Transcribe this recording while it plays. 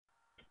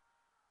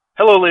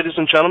Hello, ladies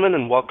and gentlemen,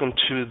 and welcome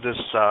to this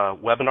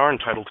webinar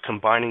entitled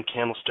Combining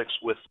Candlesticks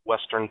with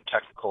Western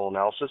Technical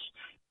Analysis.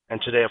 And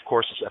today, of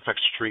course, is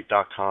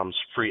FXStreet.com's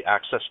Free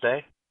Access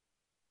Day.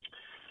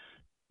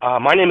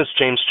 My name is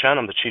James Chen.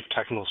 I'm the Chief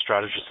Technical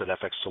Strategist at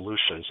FX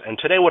Solutions. And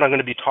today what I'm going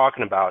to be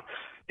talking about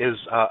is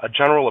a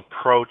general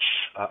approach,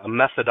 a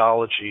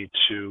methodology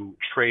to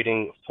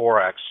trading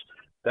forex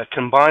that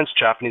combines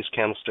Japanese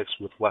candlesticks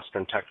with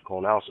Western technical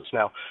analysis.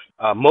 Now,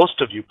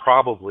 most of you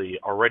probably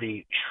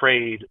already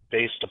trade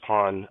based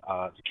upon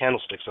the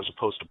candlesticks as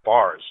opposed to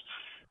bars.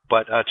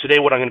 But today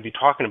what I'm going to be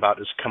talking about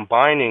is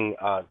combining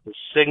the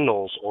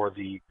signals or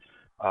the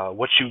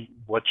what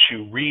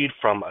you read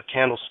from a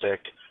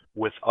candlestick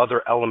with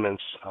other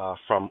elements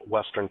from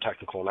Western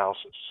technical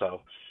analysis.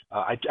 So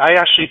I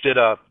actually did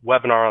a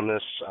webinar on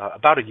this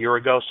about a year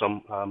ago, so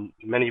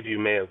many of you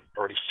may have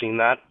already seen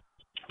that.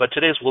 But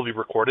today's will be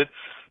recorded,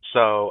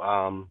 so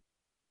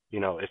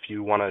if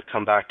you want to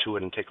come back to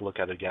it and take a look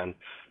at it again,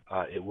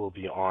 it will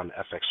be on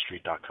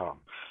FXStreet.com.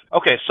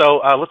 Okay,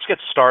 so let's get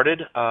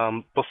started.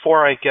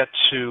 Before I get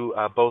to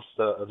both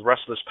the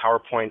rest of this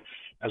PowerPoint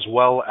as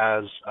well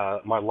as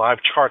my live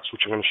charts,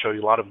 which I'm going to show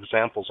you a lot of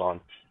examples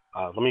on,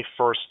 let me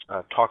first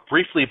talk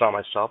briefly about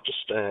myself,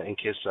 just in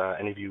case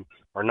any of you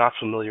are not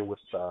familiar with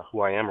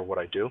who I am or what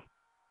I do.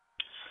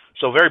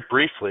 So very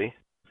briefly,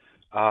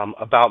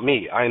 about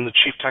me. I am the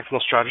Chief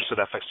Technical Strategist at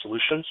FX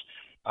Solutions,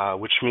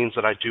 which means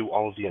that I do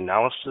all of the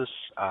analysis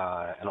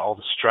and all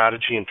the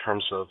strategy in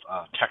terms of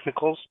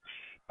technicals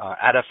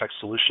at FX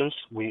Solutions.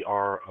 We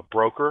are a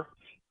broker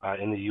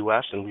in the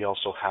U.S., and we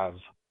also have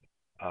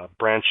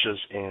branches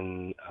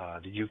in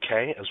the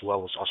UK as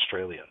well as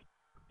Australia.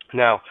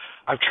 Now,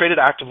 I've traded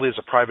actively as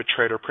a private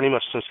trader pretty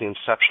much since the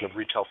inception of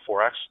retail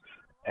forex,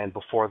 and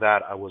before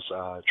that I was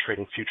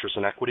trading futures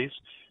and equities.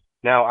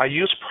 Now, I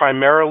use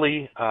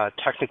primarily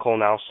technical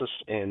analysis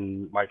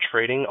in my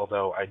trading,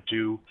 although I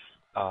do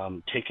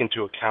take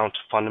into account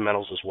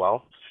fundamentals as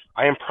well.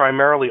 I am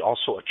primarily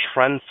also a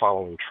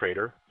trend-following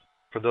trader.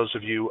 For those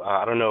of you,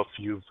 I don't know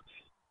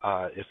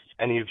if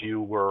any of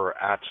you were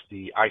at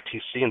the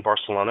ITC in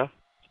Barcelona,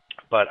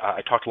 but I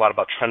talked a lot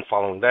about trend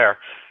following there,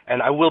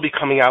 and I will be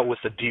coming out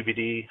with a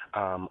DVD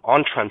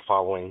on trend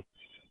following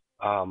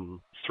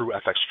through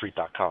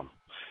FXStreet.com.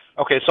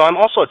 Okay, so I'm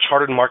also a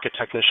chartered market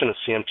technician at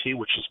CMT,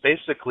 which is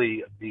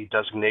basically the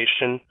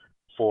designation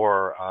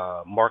for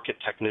market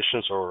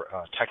technicians or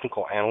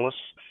technical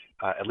analysts,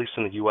 at least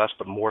in the U.S.,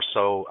 but more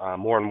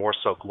and more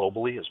so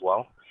globally as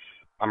well.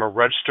 I'm a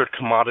registered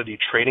commodity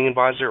trading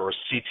advisor, or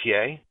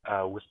CTA,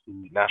 with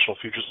the National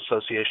Futures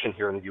Association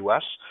here in the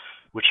U.S.,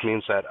 which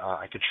means that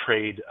I could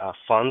trade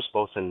funds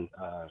both in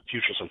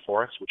futures and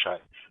forex, which I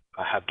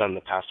have done in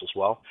the past as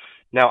well.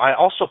 Now, I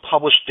also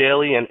publish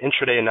daily and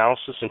intraday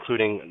analysis,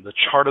 including the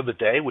chart of the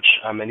day, which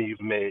many of you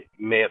may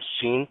have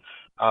seen,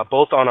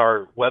 both on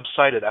our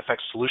website at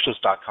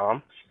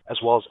fxsolutions.com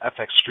as well as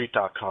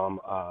fxstreet.com,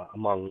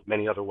 among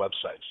many other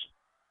websites.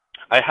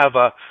 I have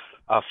a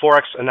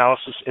forex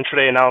analysis,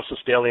 intraday analysis,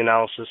 daily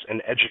analysis,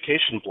 and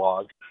education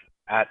blog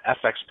at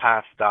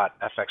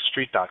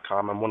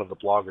fxpath.fxstreet.com. I'm one of the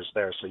bloggers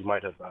there, so you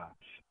might have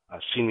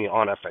seen me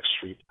on FX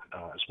Street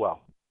as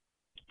well.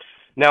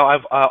 Now,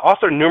 I've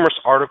authored numerous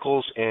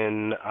articles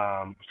in,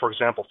 for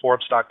example,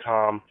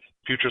 Forbes.com,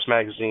 Futures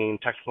Magazine,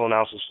 Technical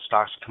Analysis of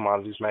Stocks and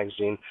Commodities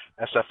Magazine,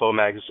 SFO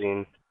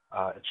Magazine,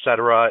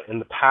 etc. In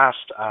the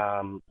past,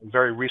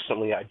 very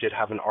recently, I did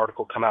have an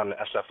article come out in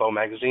SFO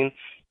Magazine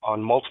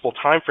on multiple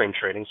time frame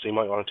trading, so you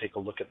might want to take a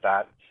look at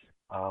that.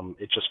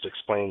 It just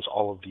explains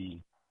all of the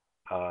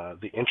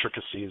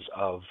intricacies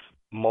of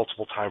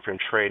multiple time frame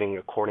trading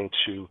according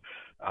to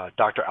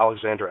Dr.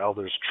 Alexander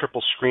Elder's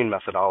triple screen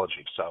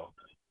methodology. So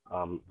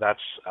that's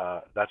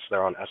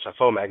there on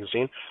SFO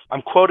Magazine.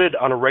 I'm quoted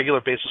on a regular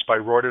basis by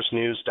Reuters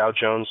News, Dow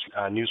Jones,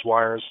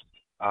 Newswires,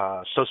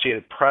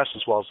 Associated Press,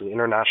 as well as the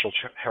International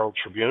Herald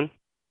Tribune.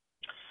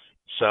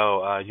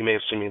 So you may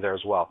have seen me there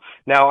as well.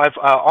 Now, I've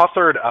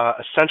authored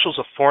Essentials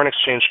of Foreign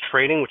Exchange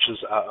Trading, which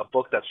is a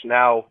book that's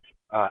now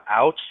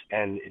out,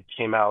 and it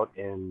came out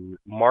in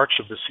March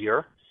of this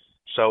year.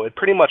 So it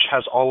pretty much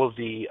has all of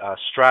the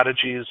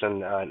strategies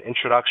and an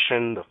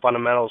introduction, the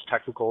fundamentals,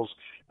 technicals,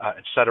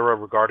 etc.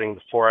 regarding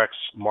the forex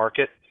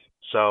market.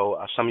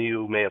 So some of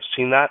you may have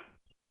seen that,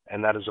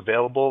 and that is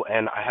available.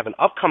 And I have an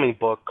upcoming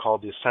book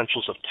called The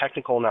Essentials of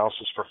Technical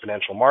Analysis for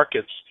Financial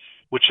Markets,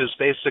 which is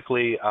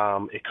basically,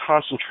 it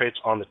concentrates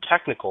on the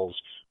technicals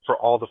for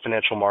all the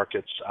financial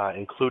markets,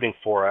 including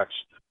forex,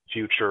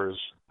 futures,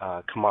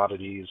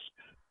 commodities,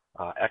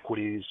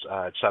 equities,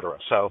 etc.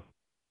 So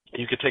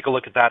you could take a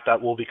look at that.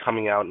 That will be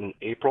coming out in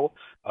April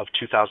of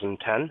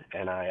 2010,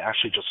 and I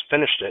actually just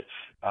finished it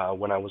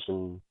when I was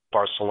in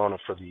Barcelona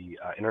for the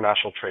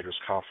International Traders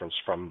Conference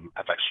from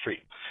FX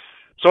Street.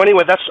 So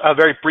anyway, that's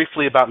very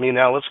briefly about me.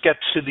 Now let's get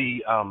to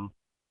the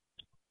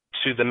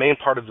main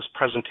part of this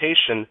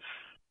presentation,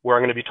 where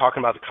I'm going to be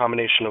talking about the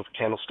combination of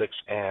candlesticks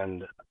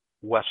and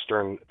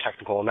Western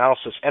technical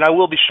analysis. And I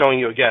will be showing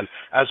you, again,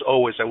 as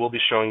always, I will be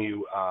showing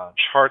you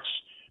charts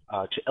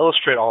to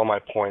illustrate all of my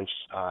points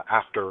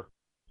after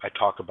I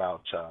talk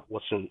about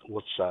what's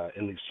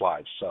in these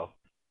slides. So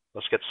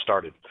let's get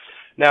started.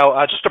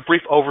 Now, just a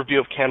brief overview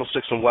of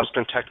candlesticks and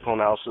Western technical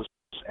analysis.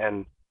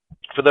 And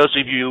for those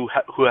of you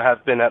who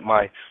have been at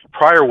my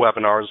prior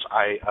webinars,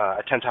 I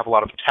tend to have a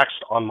lot of text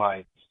on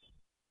my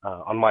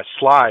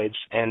slides.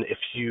 And if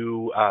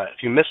you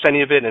missed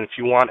any of it, and if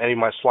you want any of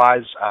my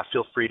slides,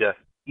 feel free to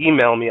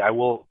email me. I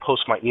will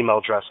post my email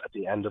address at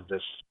the end of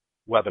this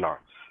webinar.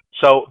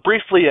 So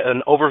briefly,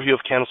 an overview of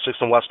candlesticks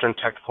and Western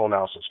technical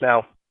analysis.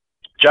 Now,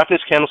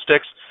 Japanese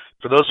candlesticks,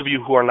 for those of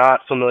you who are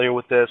not familiar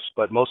with this,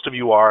 but most of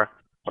you are,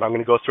 but I'm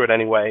going to go through it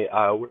anyway,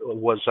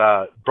 was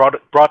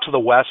brought to the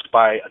West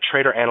by a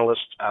trader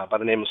analyst by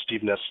the name of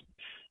Steve Nissen.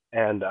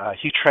 And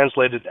he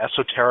translated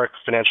esoteric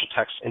financial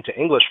texts into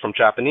English from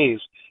Japanese.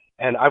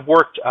 And I've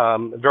worked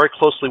very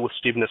closely with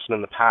Steve Nissen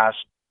in the past,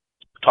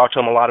 talked to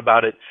him a lot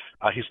about it.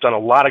 He's done a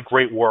lot of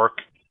great work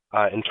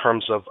in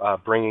terms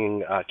of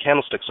bringing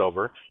candlesticks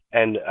over.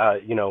 And,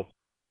 you know,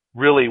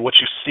 really what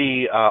you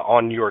see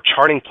on your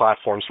charting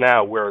platforms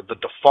now, where the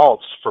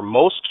defaults for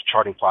most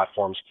charting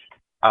platforms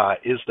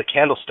is the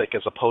candlestick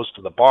as opposed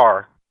to the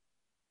bar,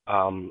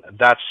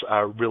 that's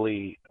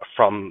really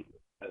from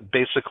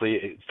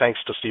basically thanks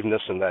to Steve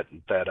Nissen that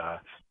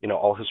you know,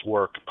 all his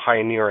work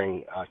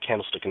pioneering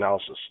candlestick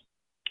analysis.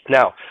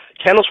 Now,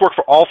 candles work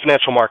for all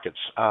financial markets.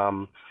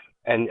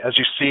 And as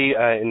you see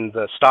in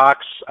the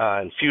stocks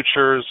and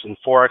futures and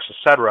forex,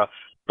 etc.,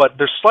 but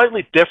they're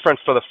slightly different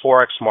for the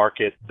forex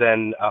market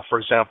than, for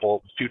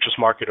example, the futures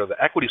market or the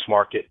equities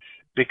market,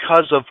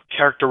 because of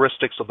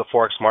characteristics of the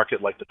forex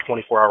market, like the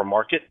 24-hour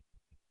market.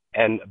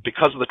 And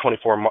because of the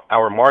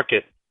 24-hour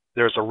market,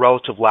 there's a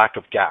relative lack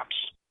of gaps.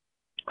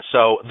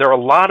 So there are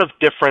a lot of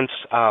different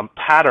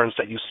patterns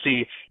that you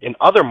see in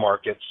other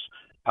markets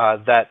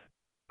that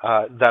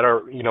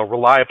are, you know,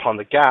 rely upon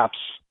the gaps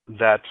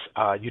that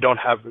you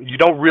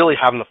don't really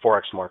have in the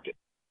forex market.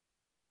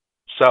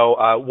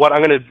 So what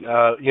I'm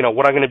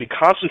going to be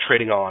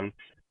concentrating on,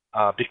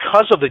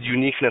 because of the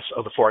uniqueness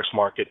of the forex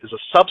market, is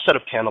a subset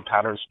of candle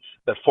patterns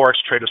that forex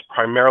traders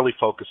primarily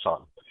focus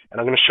on. And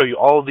I'm going to show you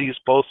all of these,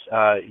 both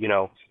you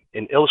know,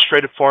 in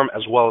illustrated form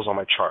as well as on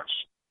my charts.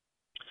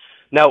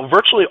 Now,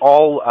 virtually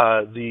all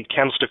the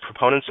candlestick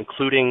proponents,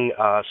 including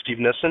Steve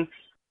Nissen,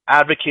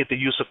 advocate the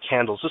use of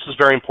candles. This is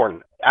very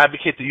important.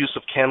 Advocate the use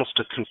of candles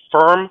to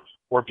confirm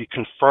or be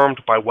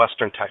confirmed by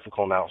Western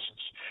technical analysis,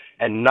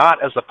 and not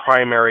as the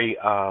primary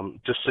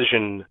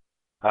decision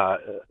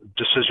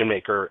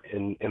maker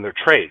in their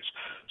trades.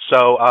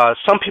 So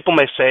some people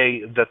may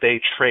say that they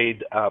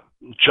trade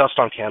just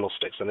on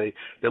candlesticks, and they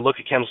look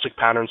at candlestick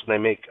patterns and they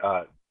make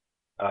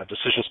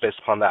decisions based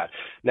upon that.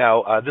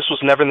 Now, this was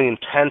never the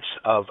intent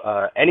of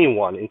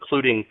anyone,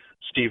 including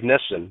Steve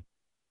Nissen,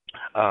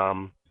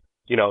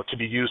 you know, to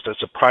be used as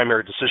a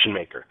primary decision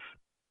maker.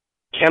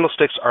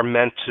 Candlesticks are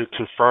meant to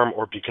confirm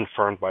or be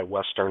confirmed by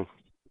Western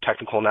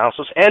technical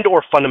analysis and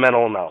or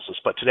fundamental analysis,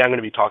 but today I'm going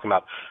to be talking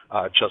about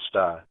just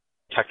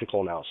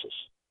technical analysis.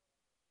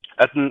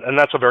 And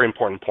that's a very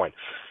important point.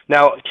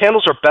 Now,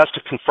 candles are best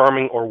at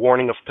confirming or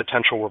warning of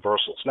potential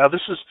reversals. Now,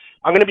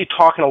 I'm going to be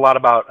talking a lot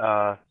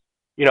about,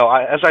 you know,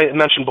 as I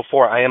mentioned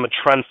before, I am a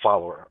trend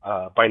follower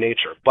by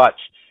nature, but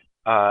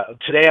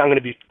today I'm going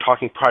to be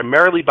talking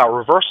primarily about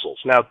reversals.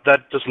 Now,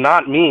 that does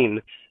not mean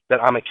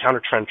that I'm a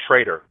counter-trend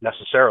trader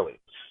necessarily.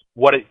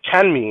 What it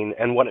can mean,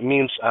 and what it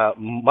means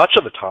much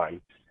of the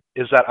time,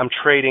 is that I'm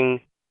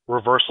trading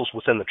reversals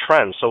within the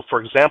trend. So,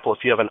 for example, if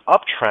you have an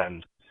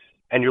uptrend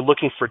and you're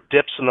looking for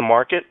dips in the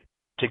market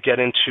to get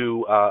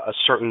into a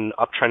certain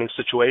uptrending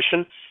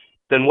situation,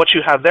 then what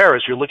you have there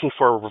is you're looking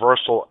for a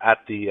reversal at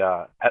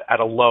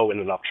a low in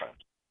an uptrend.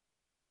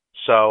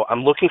 So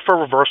I'm looking for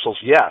reversals,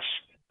 yes,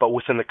 but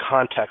within the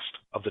context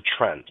of the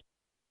trend.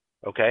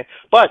 Okay,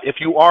 but if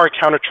you are a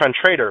counter-trend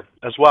trader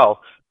as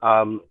well,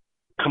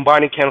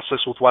 combining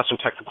candlesticks with Western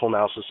technical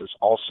analysis is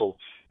also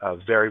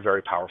very,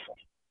 very powerful.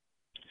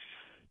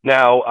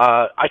 Now,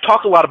 I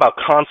talk a lot about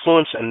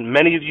confluence, and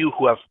many of you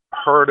who have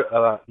heard,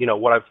 you know,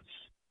 what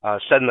I've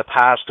said in the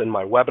past in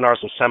my webinars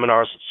and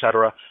seminars,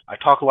 etc., I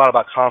talk a lot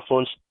about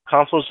confluence.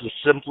 Confluence is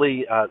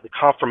simply the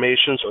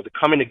confirmations or the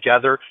coming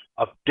together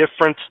of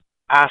different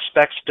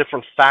aspects,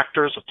 different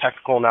factors of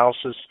technical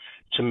analysis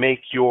to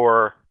make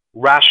your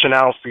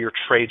rationale for your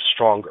trade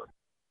stronger.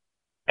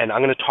 And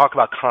I'm going to talk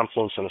about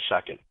confluence in a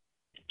second.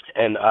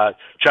 And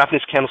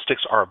Japanese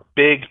candlesticks are a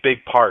big,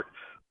 big part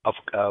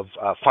of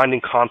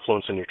finding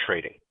confluence in your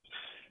trading.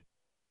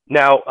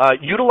 Now,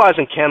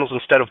 utilizing candles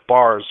instead of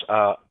bars,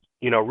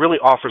 you know, really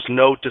offers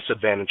no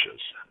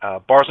disadvantages.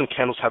 Bars and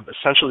candles have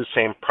essentially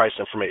the same price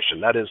information.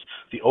 That is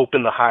the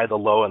open, the high, the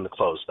low, and the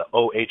close, the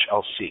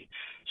OHLC.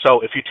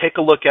 So if you take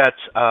a look at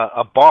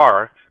a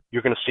bar,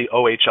 you're going to see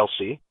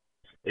OHLC.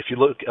 If you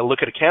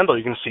look at a candle,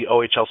 you're going to see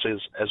OHLC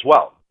as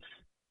well.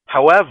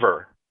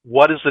 However,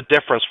 what is the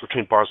difference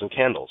between bars and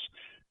candles?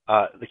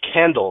 The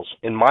candles,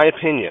 in my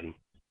opinion,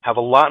 have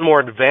a lot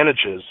more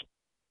advantages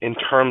in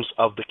terms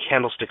of the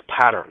candlestick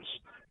patterns.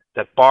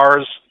 That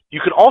bars, you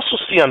could also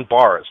see on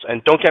bars,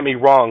 and don't get me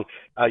wrong,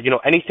 you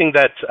know, anything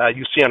that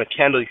you see on a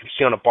candle, you can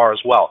see on a bar as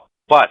well.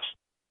 But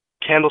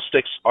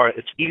candlesticks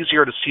it's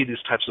easier to see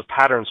these types of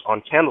patterns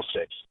on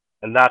candlesticks,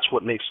 and that's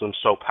what makes them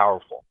so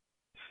powerful.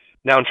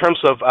 Now, in terms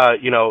of,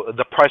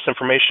 the price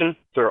information,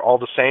 they're all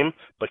the same,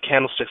 but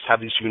candlesticks have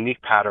these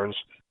unique patterns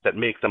that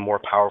make them more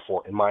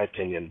powerful, in my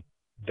opinion,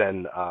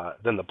 than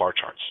the bar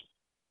charts.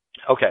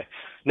 Okay.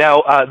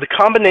 Now, the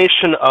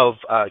combination of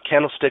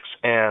candlesticks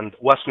and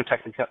Western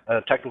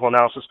technical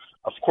analysis,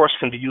 of course,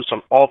 can be used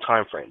on all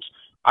time frames.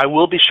 I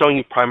will be showing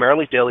you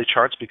primarily daily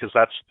charts because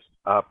that's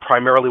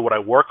primarily what I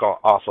work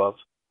off of.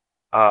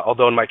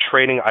 Although in my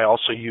trading, I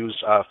also use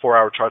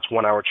 4-hour charts,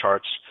 1-hour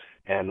charts,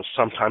 and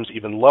sometimes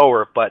even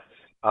lower. But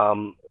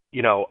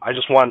I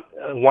just want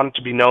it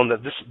to be known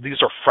that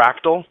these are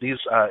fractal. These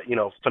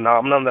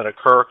phenomena that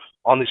occur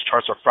on these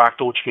charts are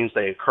fractal, which means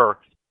they occur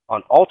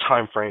on all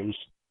time frames.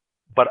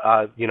 But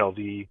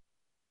the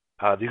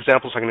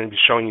examples I'm going to be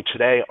showing you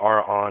today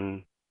are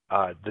on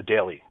the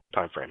daily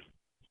time frame.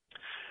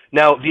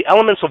 Now, the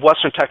elements of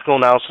Western technical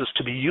analysis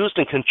to be used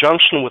in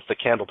conjunction with the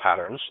candle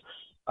patterns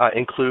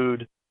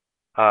include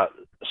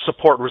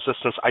support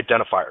resistance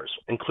identifiers,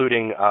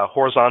 including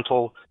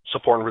horizontal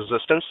support and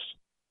resistance,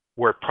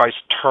 where price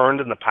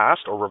turned in the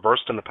past or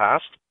reversed in the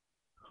past.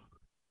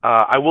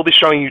 I will be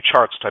showing you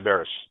charts,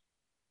 Tiberius.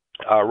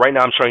 Right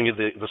now I'm showing you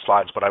the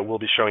slides, but I will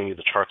be showing you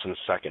the charts in a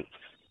second.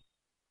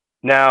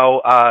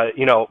 Now,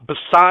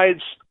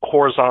 besides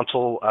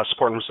horizontal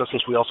support and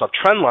resistance, we also have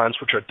trend lines,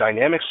 which are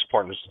dynamic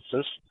support and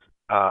resistance,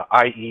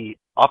 i.e.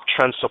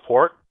 uptrend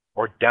support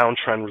or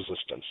downtrend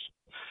resistance.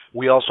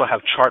 We also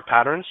have chart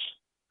patterns,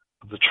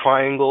 the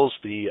triangles,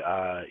 the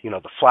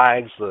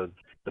flags, the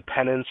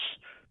pennants,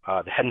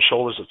 the head and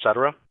shoulders,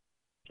 etc.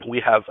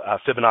 We have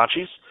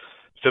Fibonacci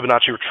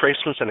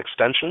retracements and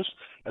extensions,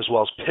 as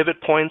well as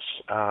pivot points,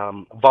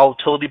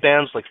 volatility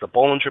bands like the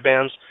Bollinger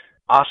Bands,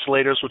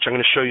 oscillators, which I'm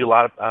going to show you a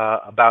lot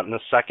about in a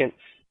second,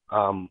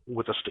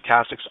 with the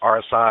stochastics,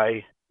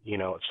 RSI,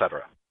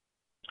 etc.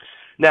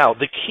 Now,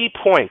 the key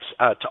points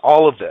to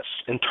all of this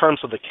in terms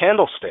of the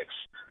candlesticks,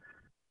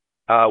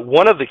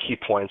 one of the key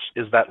points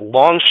is that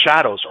long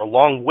shadows or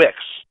long wicks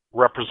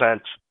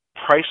represent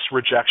price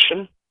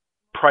rejection,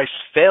 price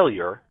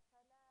failure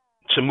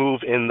to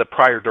move in the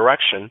prior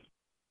direction,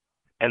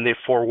 and they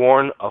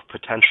forewarn of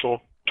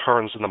potential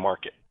turns in the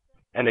market.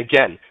 And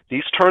again,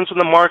 these turns in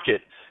the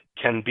market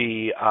can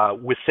be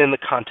within the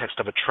context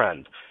of a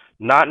trend,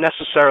 not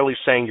necessarily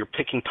saying you're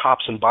picking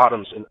tops and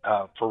bottoms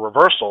for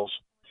reversals,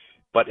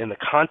 but in the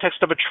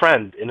context of a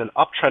trend, in an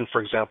uptrend,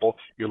 for example,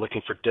 you're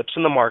looking for dips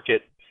in the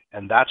market,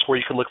 and that's where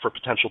you can look for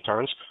potential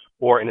turns.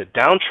 Or in a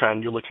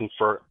downtrend, you're looking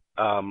for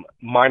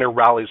minor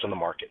rallies in the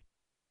market.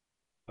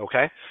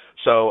 Okay,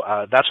 so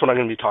that's what I'm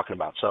going to be talking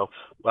about. So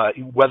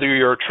whether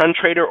you're a trend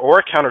trader or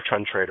a counter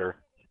trend trader,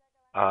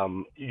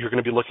 you're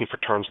going to be looking for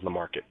turns in the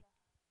market.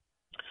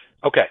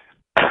 Okay.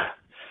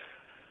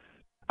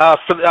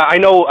 I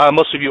know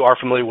most of you are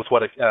familiar with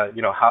what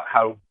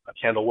how a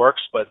candle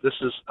works, but this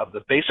is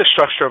the basic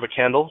structure of a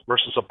candle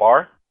versus a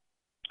bar.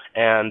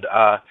 And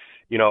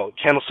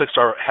candlesticks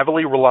are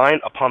heavily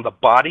reliant upon the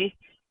body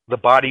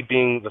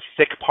being the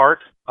thick part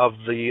of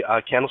the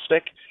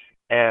candlestick,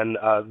 and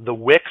the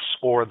wicks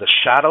or the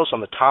shadows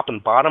on the top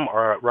and bottom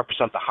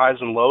represent the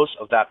highs and lows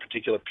of that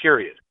particular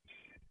period.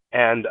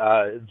 And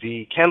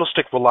the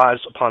candlestick relies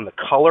upon the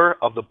color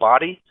of the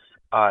body.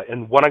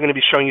 And what I'm going to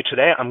be showing you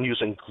today, I'm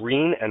using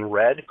green and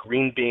red,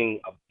 green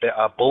being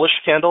a bullish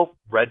candle,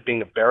 red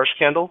being a bearish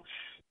candle.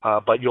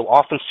 But you'll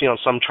often see on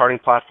some charting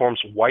platforms,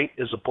 white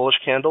is a bullish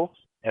candle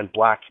and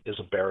black is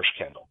a bearish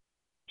candle.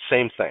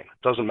 Same thing,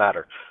 doesn't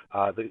matter.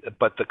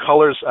 But the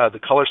color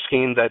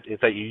scheme that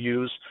you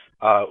use,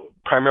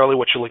 primarily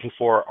what you're looking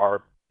for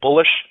are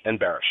bullish and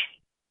bearish.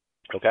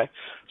 Okay,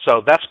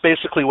 so that's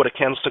basically what a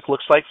candlestick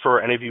looks like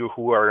for any of you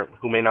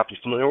who may not be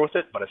familiar with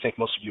it, but I think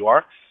most of you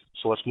are.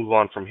 So let's move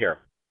on from here.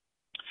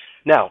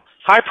 Now,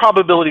 high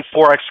probability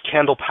forex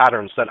candle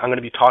patterns that I'm going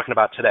to be talking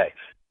about today.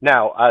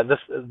 Now,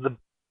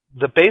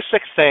 the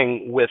basic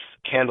thing with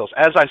candles,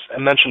 as I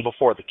mentioned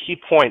before, the key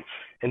point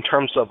in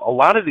terms of a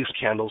lot of these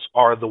candles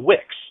are the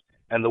wicks.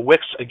 And the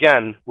wicks,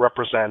 again,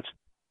 represent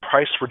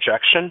price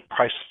rejection,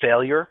 price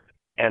failure,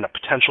 and a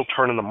potential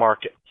turn in the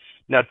market.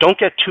 Now, don't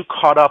get too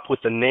caught up with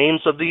the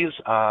names of these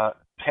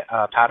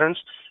patterns.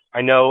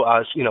 I know,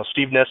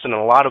 Steve Nissen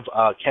and a lot of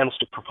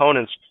candlestick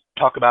proponents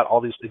talk about all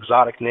these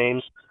exotic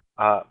names,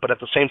 but at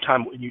the same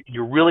time,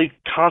 you're really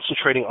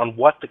concentrating on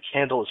what the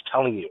candle is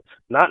telling you,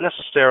 not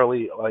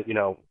necessarily,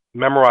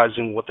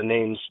 memorizing what the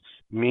names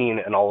mean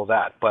and all of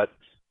that, but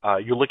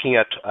you're looking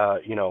at,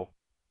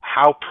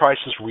 how price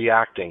is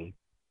reacting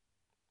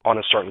on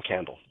a certain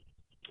candle.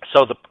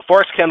 So the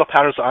forex candle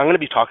patterns that I'm going to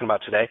be talking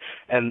about today,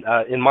 and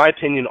in my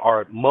opinion,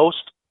 are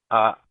most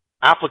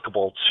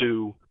applicable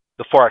to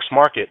the forex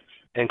market,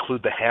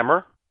 include the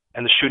hammer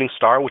and the shooting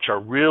star, which are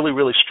really,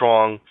 really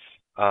strong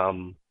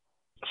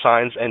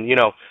signs. And,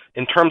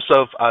 in terms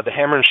of the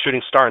hammer and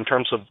shooting star, in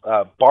terms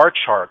of bar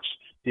charts,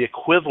 the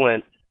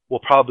equivalent will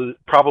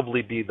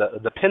probably be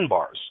the pin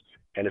bars.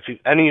 And if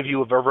any of you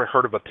have ever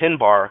heard of a pin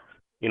bar,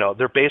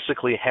 they're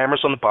basically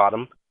hammers on the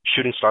bottom,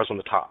 shooting stars on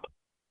the top.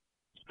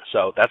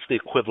 So that's the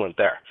equivalent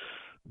there.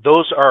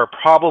 Those are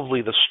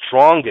probably the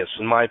strongest,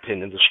 in my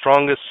opinion, the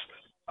strongest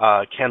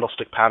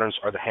candlestick patterns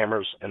are the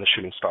hammers and the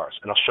shooting stars,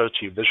 and I'll show it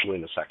to you visually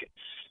in a second.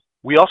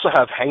 We also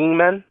have hanging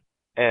men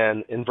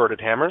and inverted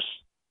hammers,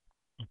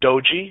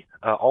 doji,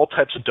 all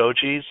types of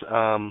dojis.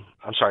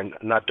 I'm sorry,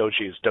 not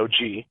dojis,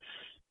 doji,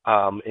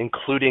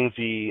 including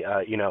the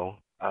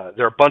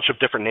there are a bunch of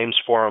different names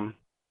for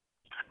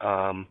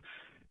them,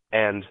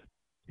 and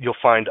you'll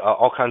find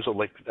all kinds of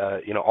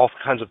all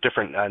kinds of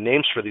different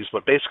names for these,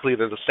 but basically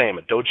they're the same.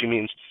 A doji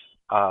means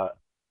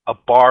a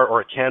bar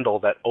or a candle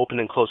that open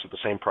and close at the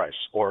same price,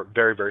 or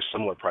very, very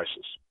similar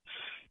prices.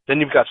 Then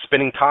you've got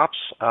spinning tops.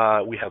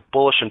 We have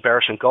bullish and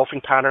bearish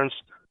engulfing patterns,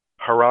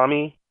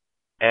 harami,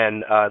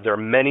 and there are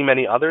many,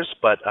 many others,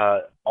 but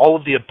all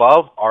of the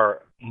above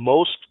are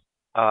most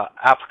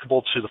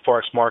applicable to the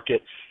forex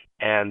market,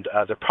 and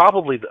they're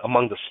probably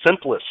among the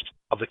simplest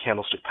of the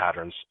candlestick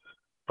patterns,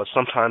 but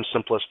sometimes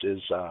simplest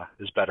is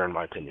better in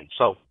my opinion.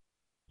 So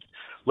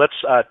let's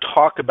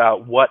talk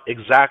about what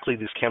exactly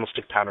these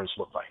candlestick patterns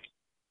look like.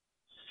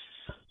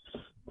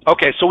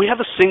 Okay, so we have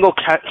the single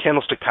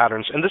candlestick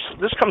patterns, and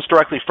this comes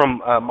directly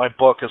from my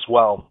book as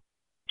well.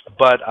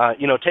 But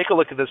take a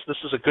look at this. This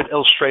is a good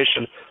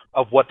illustration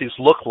of what these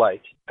look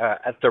like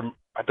at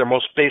their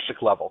most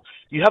basic level.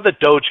 You have the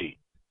doji.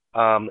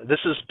 This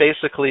is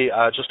basically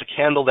just a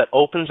candle that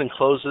opens and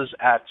closes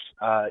at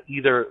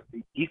either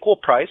the equal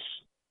price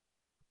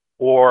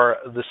or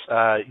this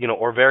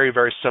or very,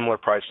 very similar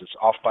prices,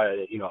 off by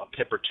a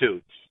pip or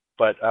two.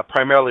 But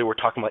primarily we're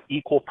talking about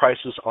equal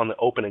prices on the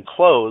open and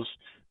close,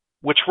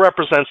 which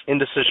represents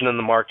indecision in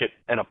the market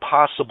and a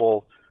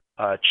possible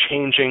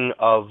changing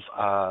of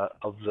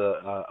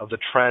the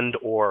trend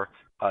or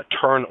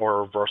turn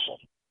or reversal.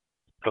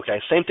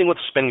 Okay, same thing with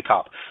a spinning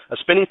top. A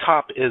spinning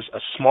top is a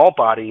small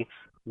body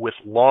with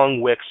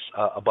long wicks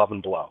above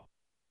and below.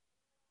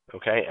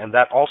 Okay, and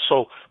that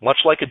also, much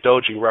like a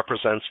doji,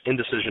 represents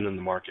indecision in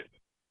the market.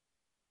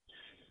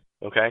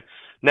 Okay,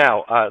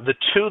 now the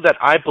two that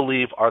I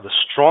believe are the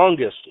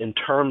strongest in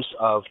terms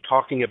of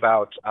talking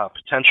about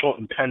potential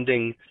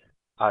impending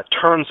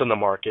turns in the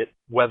market,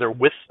 whether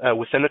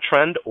within a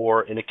trend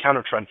or in a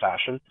counter-trend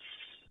fashion,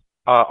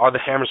 are the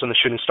hammers and the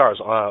shooting stars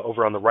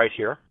over on the right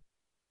here.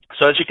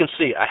 So as you can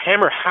see, a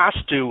hammer has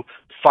to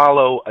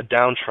follow a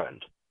downtrend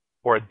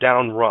or a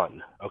down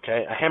run.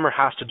 Okay, a hammer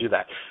has to do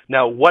that.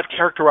 Now, what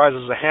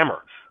characterizes a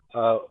hammer?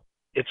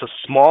 It's a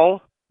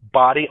small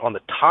body on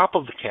the top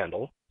of the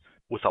candle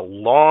with a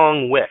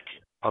long wick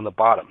on the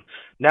bottom.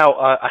 Now,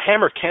 a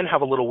hammer can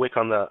have a little wick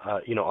on the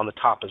on the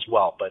top as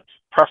well, but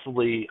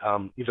preferably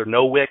either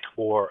no wick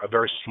or a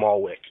very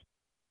small wick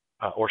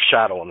or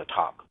shadow on the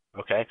top.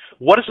 Okay,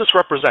 what does this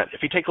represent?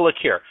 If you take a look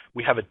here,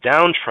 we have a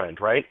downtrend,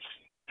 right?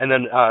 And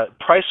then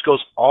price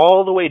goes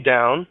all the way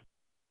down,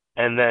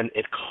 and then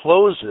it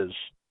closes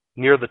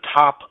near the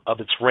top of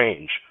its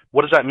range.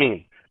 What does that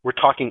mean? We're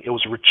talking it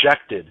was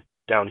rejected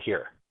down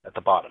here at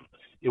the bottom.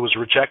 It was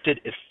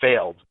rejected. It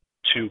failed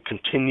to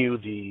continue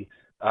the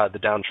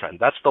downtrend.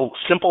 That's the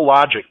simple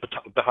logic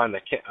behind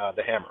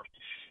the hammer.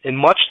 In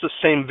much the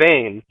same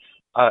vein,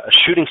 a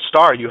shooting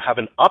star, you have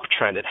an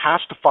uptrend. It has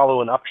to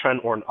follow an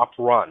uptrend or an up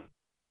run.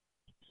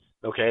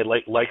 Okay,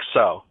 like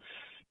so,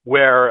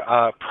 where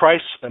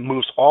price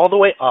moves all the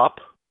way up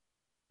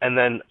and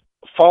then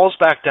falls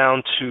back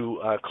down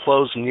to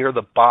close near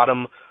the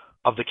bottom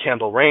of the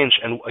candle range.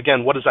 And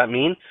again, what does that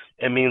mean?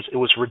 It means it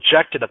was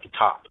rejected at the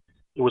top.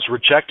 It was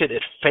rejected.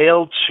 It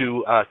failed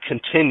to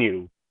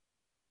continue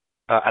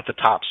at the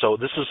top. So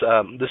this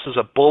is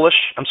a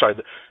bullish. I'm sorry.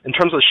 In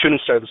terms of the shooting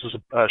star, this is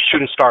a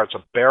shooting star. It's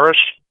a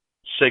bearish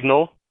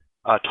signal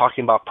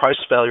talking about price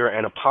failure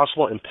and a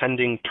possible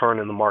impending turn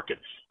in the market.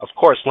 Of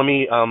course, let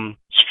me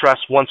stress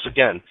once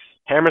again: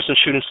 hammers and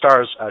shooting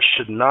stars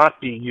should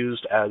not be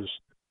used as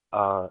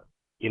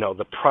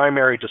the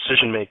primary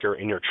decision maker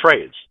in your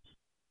trades.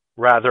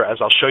 Rather, as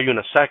I'll show you in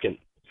a second,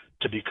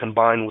 to be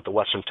combined with the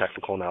Western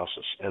technical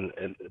analysis,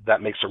 and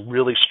that makes a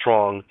really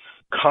strong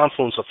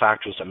confluence of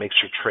factors that makes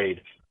your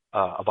trade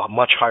of a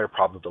much higher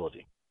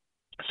probability.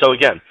 So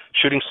again,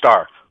 shooting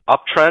star,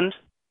 uptrend,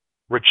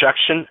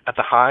 rejection at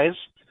the highs,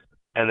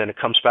 and then it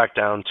comes back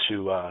down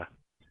to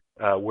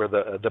where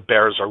the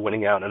bears are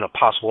winning out and a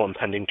possible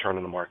impending turn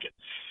in the market.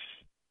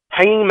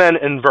 Hanging men,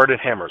 inverted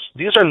hammers.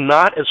 These are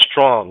not as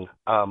strong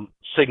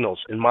signals,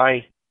 in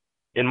my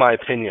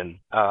opinion,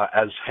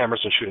 as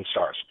hammers and shooting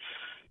stars.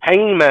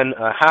 Hanging men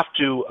have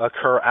to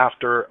occur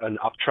after an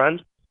uptrend,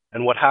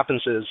 and what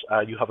happens is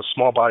you have a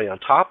small body on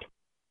top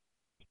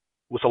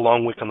with a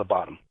long wick on the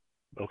bottom.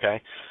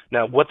 Okay.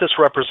 Now, what this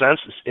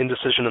represents is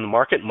indecision in the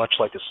market, much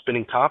like a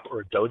spinning top or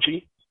a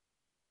doji.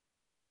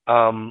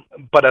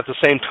 But at the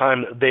same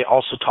time, they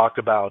also talk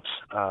about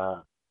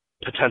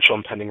potential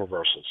impending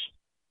reversals.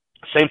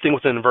 Same thing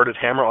with an inverted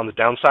hammer on the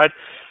downside.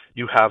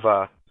 You have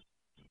a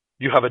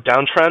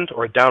downtrend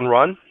or a down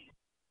run,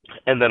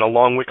 and then a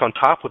long wick on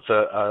top with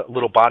a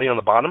little body on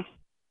the bottom.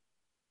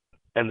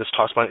 And this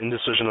talks about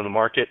indecision in the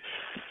market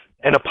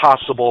and a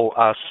possible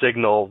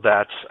signal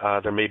that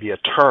there may be a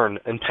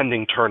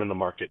impending turn in the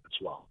market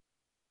as well.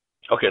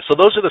 Okay, so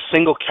those are the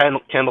single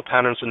candle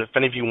patterns, and if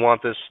any of you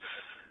want this,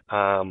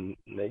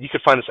 you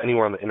could find this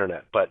anywhere on the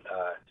internet, but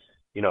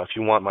if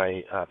you want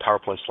my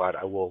PowerPoint slide,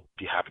 I will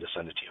be happy to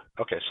send it to you.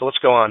 Okay, so let's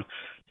go on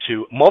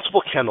to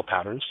multiple candle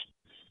patterns,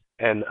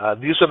 and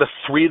these are the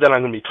three that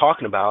I'm going to be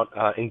talking about: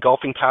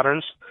 engulfing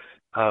patterns,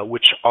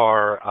 which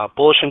are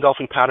bullish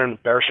engulfing pattern,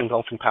 bearish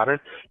engulfing pattern.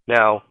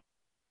 Now,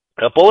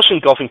 a bullish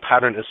engulfing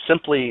pattern is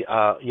simply,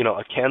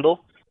 a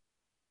candle.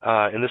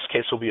 In this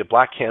case, will be a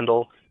black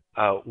candle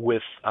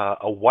with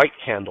a white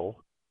candle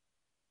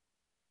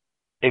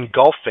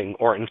engulfing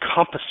or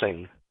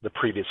encompassing the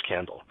previous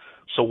candle.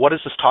 So what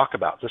does this talk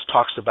about? These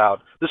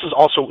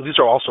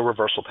are also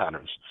reversal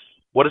patterns.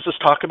 What does this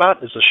talk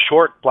about? Is a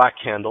short black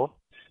candle,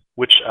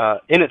 which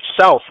in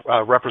itself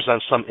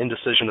represents some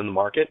indecision in the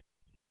market,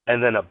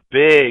 and then a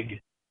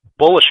big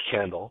bullish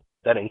candle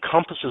that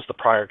encompasses the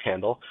prior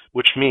candle,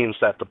 which means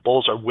that the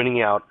bulls are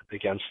winning out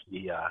against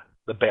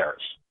the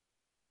bears.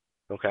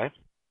 Okay?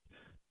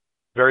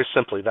 Very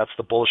simply, that's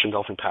the bullish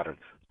engulfing pattern.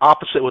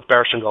 Opposite with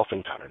bearish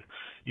engulfing pattern.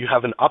 You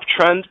have an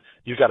uptrend,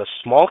 you've got a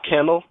small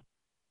candle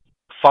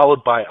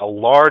followed by a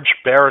large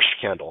bearish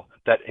candle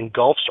that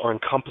engulfs or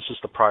encompasses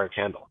the prior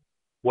candle.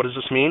 What does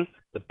this mean?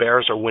 The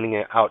bears are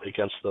winning out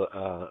against the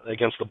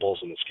bulls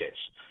in this case.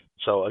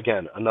 So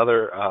again,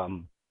 another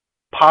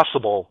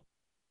possible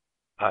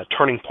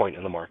turning point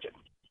in the market.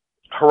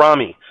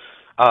 Harami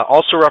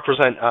also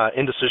represent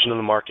indecision in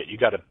the market. You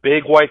got a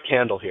big white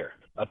candle here,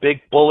 a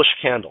big bullish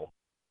candle,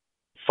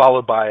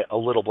 followed by a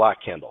little black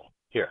candle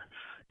here.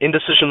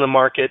 Indecision in the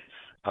market,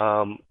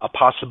 a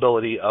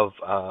possibility of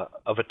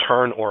a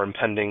turn or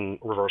impending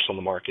reversal in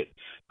the market.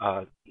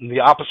 The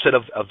opposite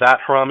of that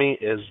Harami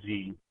is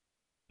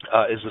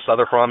this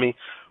other Harami,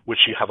 which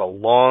you have a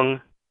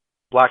long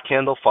black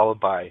candle followed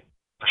by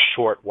a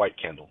short white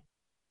candle.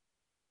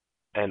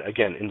 And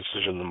again,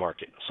 indecision in the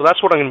market. So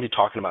that's what I'm going to be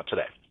talking about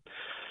today.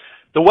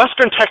 The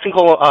Western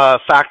technical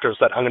factors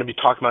that I'm going to be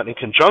talking about in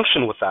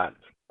conjunction with that,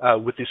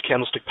 with these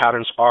candlestick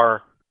patterns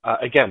are,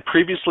 again,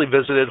 previously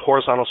visited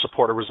horizontal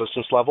support or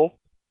resistance level,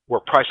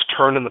 where price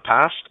turned in the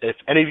past. If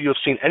any of you have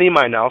seen any of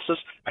my analysis,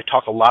 I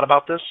talk a lot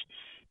about this.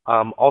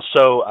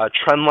 Also,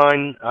 trend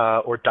line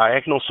or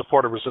diagonal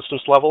support or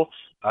resistance level.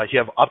 You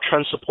have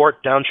uptrend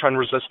support, downtrend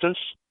resistance.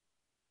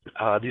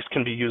 These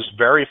can be used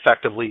very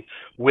effectively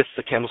with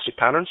the candlestick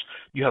patterns.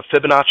 You have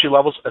Fibonacci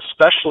levels,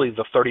 especially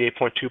the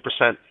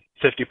 38.2%,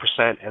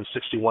 50%, and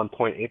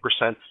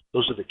 61.8%.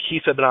 Those are the key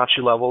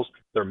Fibonacci levels.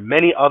 There are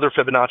many other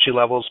Fibonacci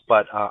levels,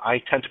 but I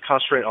tend to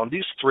concentrate on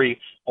these three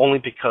only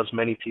because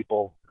many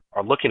people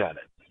are looking at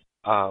it.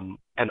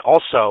 And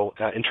also,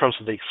 in terms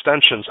of the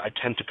extensions, I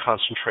tend to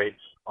concentrate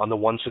on the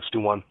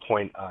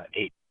 161.8%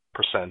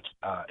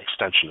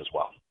 extension as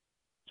well.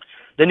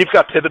 Then you've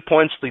got pivot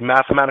points, the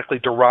mathematically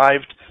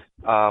derived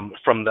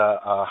from the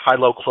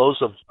high-low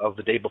close of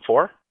the day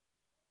before,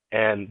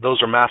 and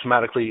those are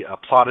mathematically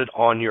plotted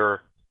on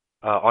your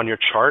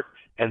chart.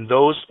 And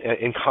those,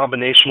 in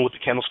combination with the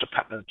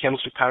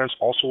candlestick patterns,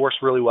 also works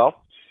really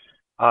well.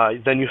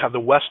 Then you have the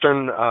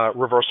Western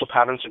reversal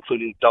patterns,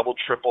 including double,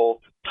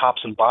 triple,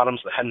 tops and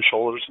bottoms, the head and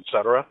shoulders,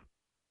 etc.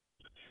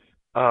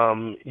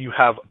 You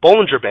have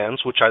Bollinger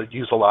Bands, which I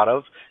use a lot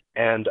of,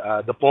 and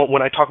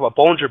when I talk about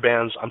Bollinger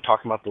Bands, I'm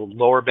talking about the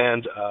lower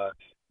band,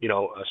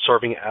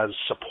 serving as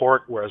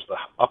support, whereas the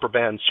upper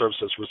band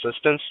serves as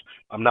resistance.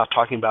 I'm not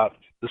talking about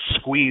the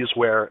squeeze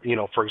where,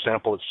 for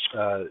example, it's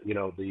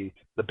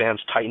the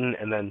bands tighten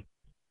and then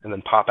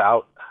pop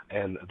out,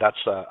 and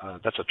that's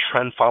a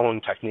trend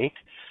following technique.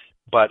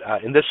 But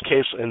in this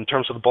case, in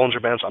terms of the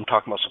Bollinger Bands, I'm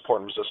talking about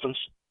support and resistance.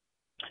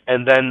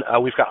 And then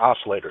we've got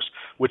oscillators,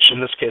 which in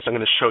this case, I'm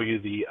going to show you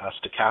the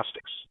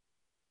stochastics.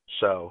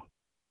 So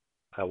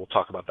we'll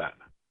talk about that.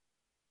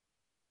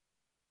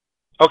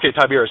 Okay,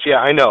 Tiberius, yeah,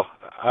 I know.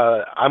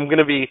 I'm going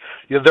to be,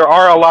 there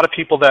are a lot of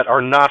people that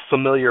are not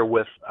familiar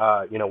with,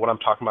 what I'm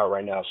talking about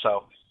right now.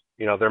 So,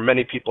 there are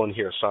many people in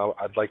here, so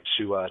I'd like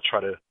to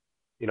try to,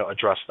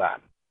 address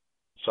that.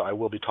 So I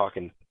will be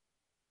talking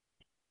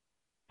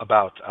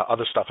about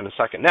other stuff in a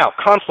second. Now,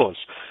 Confluence.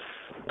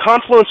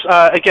 Confluence,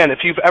 again,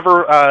 if you've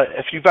ever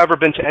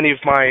been to any of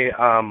my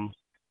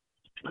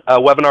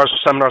webinars or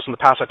seminars in the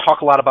past, I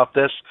talk a lot about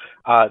this.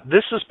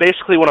 This is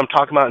basically what I'm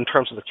talking about in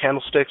terms of the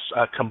candlesticks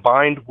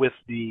combined with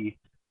the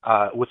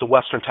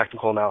Western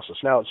technical analysis.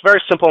 Now, it's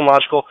very simple and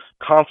logical.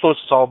 Confluence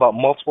is all about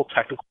multiple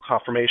technical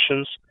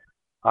confirmations.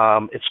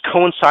 It's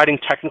coinciding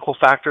technical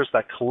factors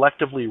that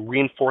collectively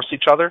reinforce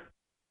each other.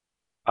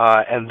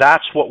 And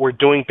that's what we're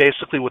doing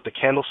basically with the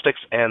candlesticks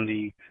and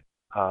the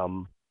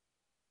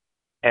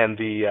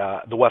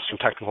Western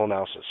technical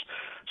analysis.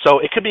 So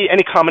it could be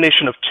any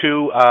combination of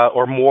two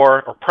or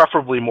more, or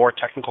preferably more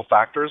technical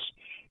factors.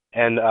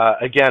 And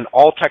again,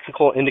 all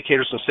technical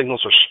indicators and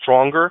signals are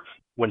stronger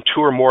when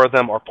two or more of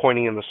them are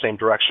pointing in the same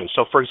direction.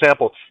 So for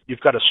example,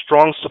 you've got a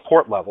strong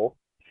support level,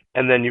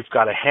 and then you've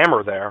got a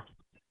hammer there.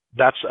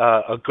 That's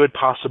a good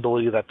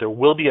possibility that there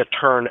will be a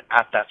turn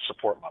at that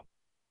support level.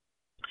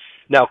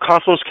 Now,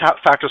 confluence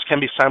factors can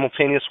be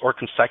simultaneous or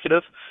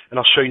consecutive, and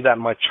I'll show you that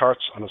in my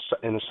charts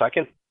in a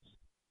second.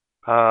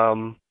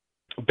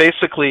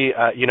 basically,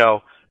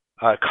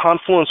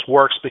 confluence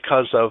works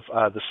because of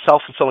the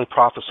self-fulfilling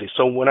prophecy.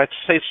 So when I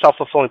say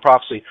self-fulfilling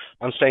prophecy,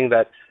 I'm saying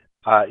that,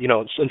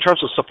 in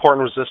terms of support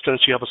and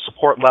resistance, you have a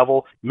support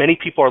level. Many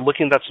people are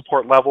looking at that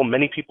support level.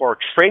 Many people are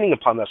trading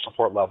upon that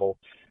support level.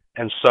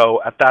 And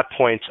so at that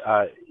point,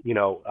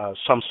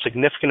 some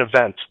significant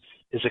event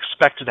is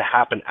expected to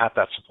happen at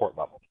that support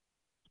level.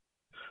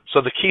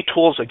 So the key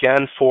tools,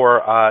 again,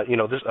 for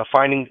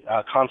finding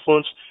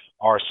confluence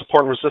are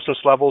support and resistance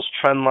levels,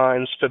 trend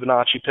lines,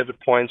 Fibonacci pivot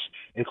points,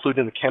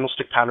 including the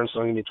candlestick patterns that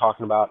I'm going to be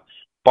talking about,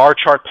 bar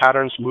chart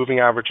patterns, moving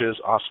averages,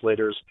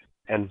 oscillators,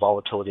 and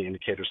volatility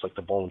indicators like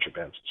the Bollinger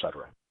Bands,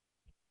 etc.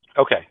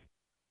 Okay.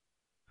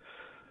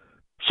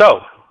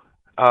 So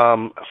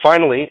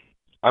finally,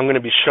 I'm going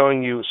to be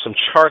showing you some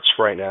charts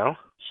right now.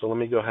 So let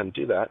me go ahead and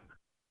do that.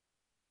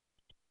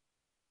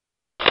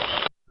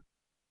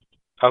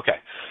 Okay.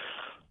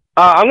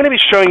 I'm going to be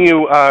showing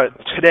you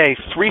today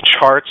 3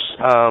 charts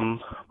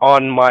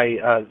on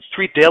my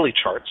 3 daily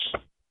charts,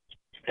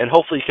 and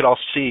hopefully you can all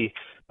see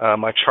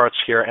my charts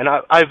here. And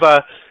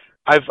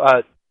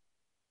I've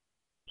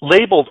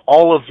labeled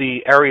all of the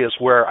areas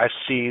where I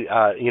see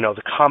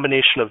the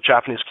combination of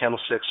Japanese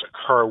candlesticks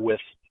occur with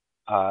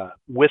the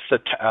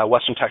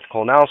Western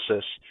technical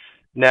analysis.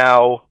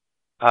 Now,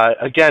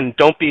 again,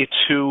 don't be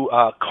too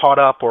caught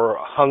up or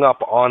hung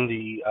up on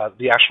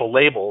the actual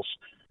labels.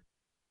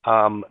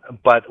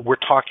 But we're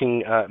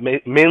talking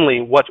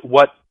mainly what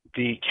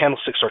the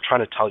candlesticks are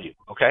trying to tell you.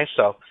 Okay,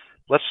 so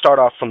let's start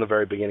off from the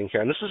very beginning here.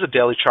 And this is a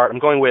daily chart. I'm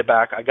going way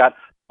back. I got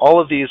all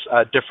of these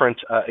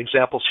different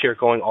examples here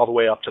going all the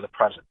way up to the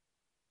present.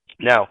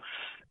 Now,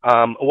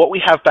 what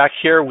we have back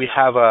here, we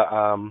have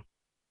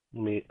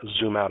let me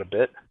zoom out a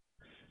bit.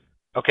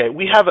 Okay,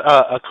 we have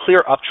a clear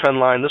uptrend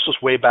line. This was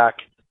way back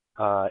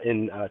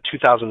in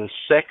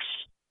 2006.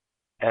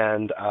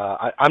 And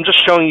I'm just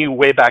showing you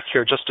way back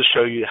here just to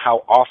show you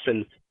how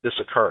often this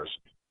occurs.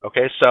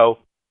 Okay, so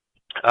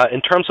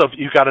in terms of,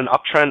 you've got an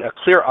uptrend, a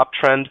clear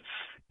uptrend,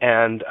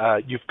 and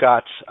you've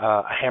got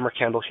a hammer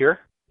candle here.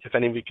 If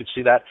any of you could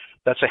see that,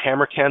 that's a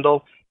hammer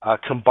candle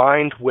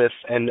combined with,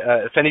 and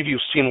if any of you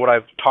have seen what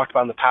I've talked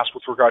about in the past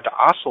with regard to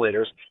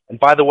oscillators, and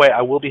by the way,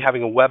 I will be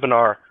having a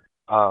webinar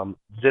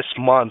this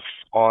month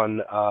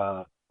on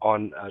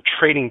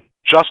trading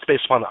just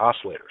based upon the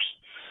oscillators.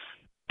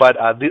 But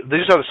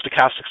these are the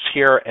stochastics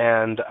here,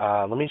 and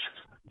let me,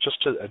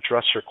 just to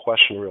address your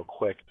question real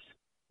quick,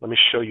 let me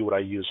show you what I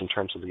use in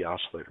terms of the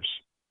oscillators.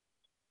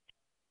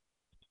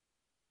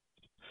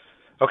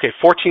 Okay,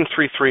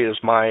 1433 is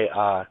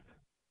my,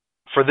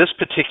 for this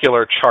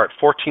particular chart,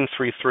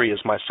 1433 is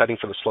my setting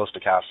for the slow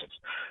stochastics.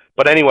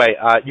 But anyway,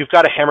 you've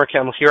got a hammer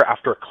candle here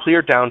after a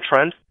clear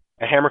downtrend,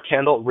 a hammer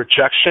candle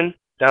rejection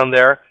down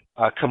there,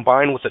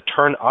 combined with a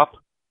turn up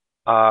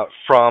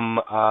from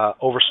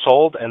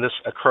oversold, and this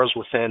occurs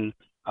within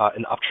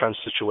an uptrend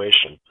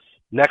situation.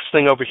 Next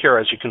thing over here,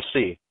 as you can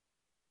see,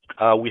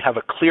 we have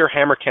a clear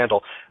hammer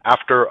candle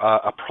after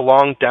a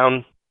prolonged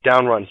down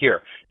run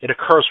here. It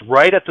occurs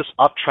right at this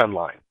uptrend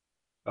line.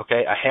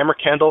 Okay, a hammer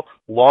candle,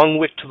 long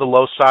wick to the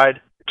low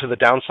side, to the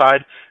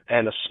downside,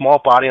 and a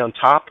small body on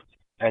top,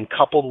 and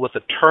coupled with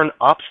a turn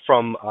up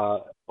from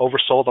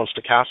oversold on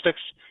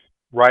stochastics,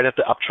 right at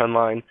the uptrend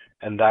line,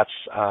 and that's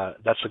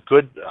a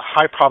good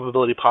high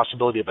probability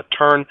possibility of a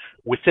turn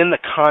within the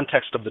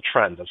context of the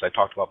trend, as I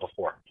talked about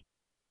before.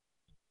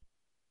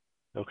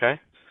 Okay.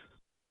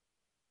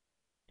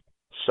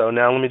 So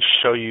now let me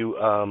just show you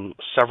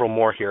several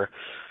more here.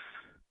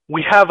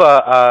 We have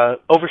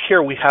over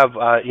here we have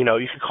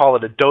you could call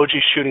it a doji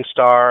shooting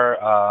star,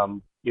 a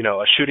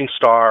shooting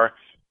star,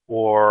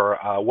 or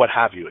what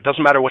have you. It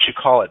doesn't matter what you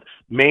call it.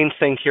 Main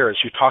thing here is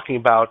you're talking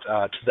about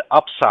to the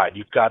upside.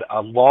 You've got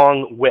a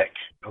long wick,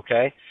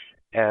 okay,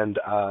 and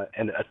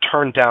a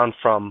turn down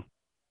from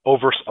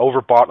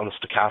overbought on the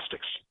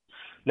stochastics.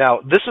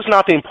 Now, this is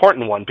not the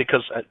important one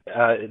because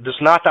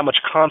there's not that much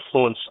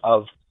confluence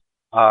of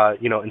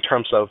in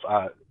terms of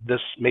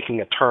this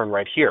making a turn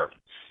right here.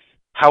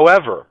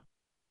 However,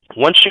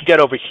 once you get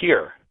over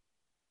here,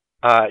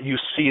 you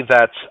see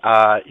that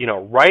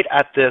right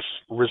at this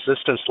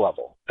resistance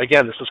level.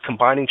 Again, this is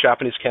combining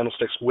Japanese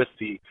candlesticks with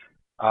the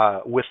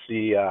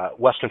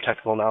Western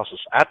technical analysis.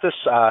 At this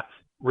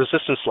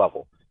resistance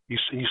level, you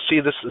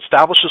see this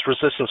establishes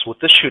resistance with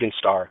this shooting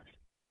star.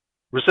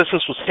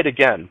 Resistance was hit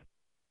again,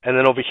 and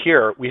then over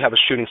here we have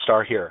a shooting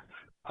star here,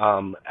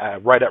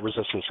 right at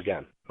resistance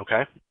again.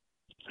 Okay.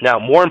 Now,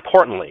 more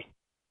importantly,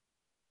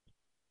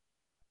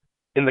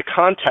 in the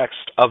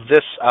context of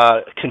this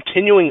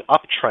continuing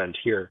uptrend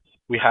here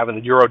we have in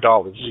the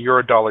euro-dollar, this is a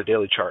euro-dollar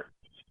daily chart,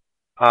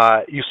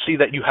 you see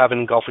that you have an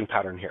engulfing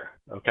pattern here,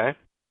 okay?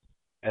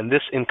 And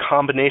this in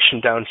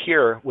combination down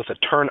here with a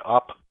turn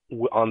up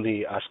on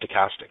the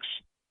stochastics,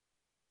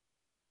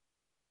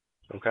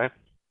 okay?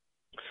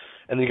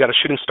 And then you got a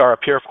shooting star up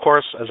here, of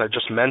course, as I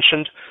just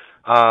mentioned,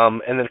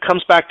 and then it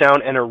comes back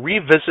down and it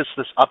revisits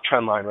this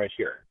uptrend line right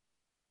here.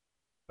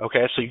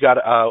 Okay, so you got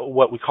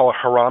what we call a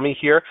harami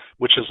here,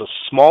 which is a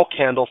small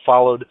candle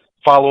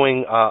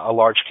following a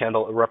large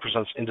candle. It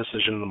represents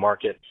indecision in the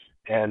market.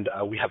 and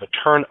we have a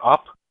turn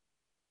up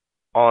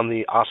on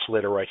the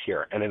oscillator right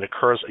here, and it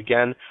occurs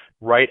again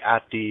right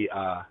at the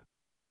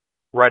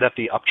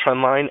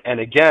uptrend line. And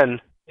again,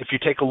 if you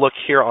take a look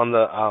here on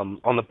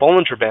the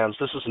Bollinger Bands,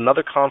 this is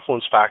another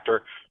confluence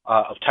factor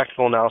of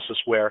technical analysis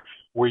where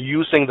we're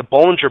using the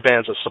Bollinger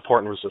Bands as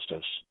support and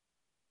resistance.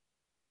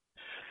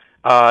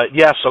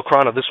 Yeah, so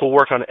Krana, this will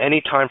work on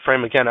any time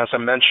frame. Again, as I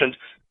mentioned,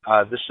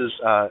 this is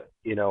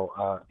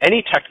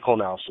any technical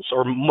analysis,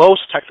 or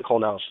most technical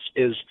analysis,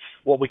 is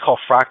what we call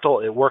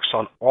fractal. It works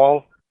on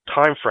all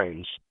time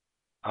frames,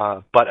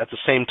 but at the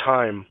same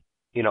time,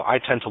 I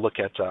tend to look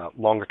at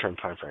longer term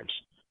time frames.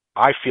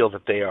 I feel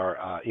that they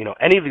are,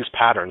 any of these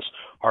patterns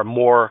are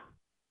more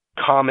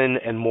common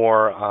and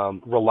more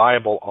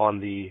reliable on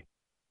the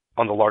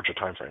larger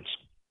time frames.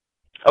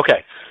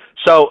 Okay,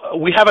 so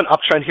we have an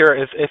uptrend here.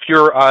 If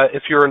you're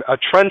a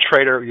trend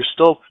trader, you're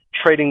still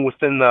trading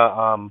within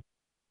the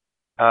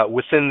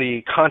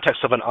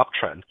context of an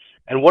uptrend.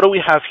 And what do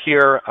we have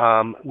here?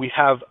 We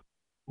have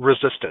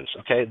resistance.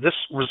 Okay, this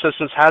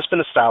resistance has been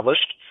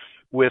established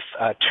with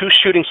two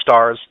shooting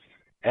stars,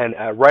 and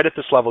right at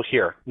this level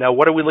here. Now,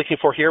 what are we looking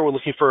for here? We're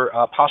looking for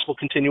possible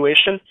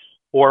continuation,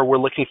 or we're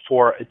looking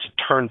for it to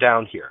turn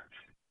down here.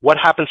 What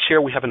happens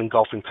here? We have an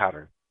engulfing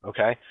pattern.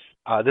 Okay,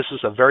 this is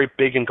a very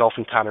big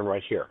engulfing pattern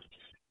right here.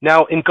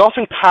 Now,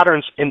 engulfing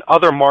patterns in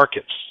other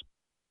markets.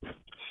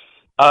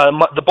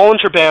 The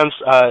Bollinger Bands,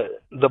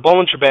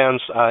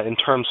 in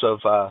terms of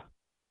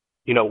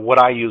what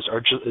I use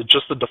are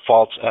just the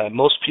defaults.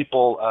 Most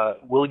people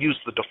will use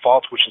the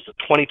default, which is the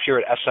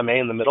 20-period SMA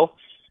in the middle,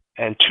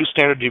 and 2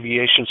 standard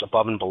deviations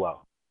above and below.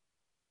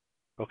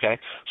 Okay,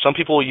 some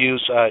people will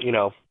use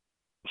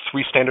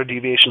 3 standard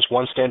deviations,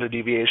 1 standard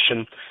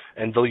deviation,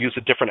 and they'll use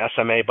a different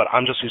SMA. But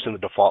I'm just using the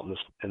default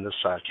in this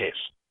case.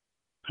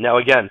 Now,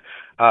 again,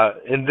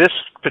 in this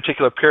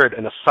particular period,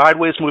 in a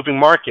sideways moving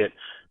market,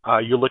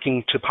 you're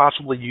looking to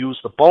possibly use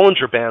the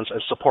Bollinger Bands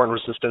as support and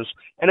resistance,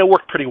 and it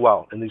worked pretty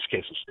well in these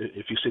cases,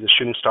 if you see the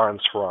shooting star and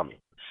the Harami.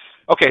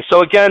 Okay,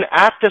 so again,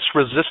 at this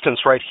resistance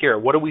right here,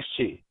 what do we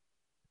see?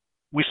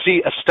 We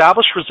see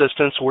established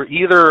resistance. We're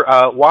either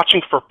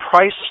watching for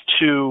price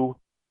to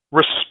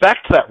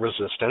respect that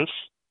resistance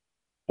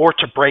or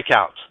to break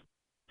out.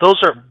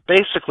 Those are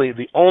basically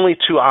the only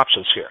 2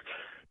 options here: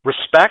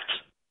 respect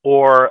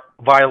or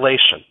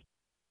violation.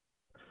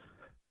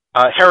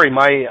 Harry,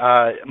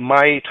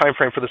 my time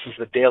frame for this is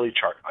the daily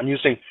chart. I'm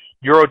using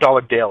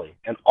Euro-Dollar daily,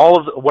 and all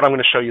of what I'm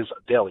going to show you is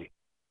daily.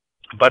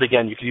 But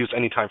again, you can use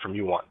any time frame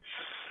you want.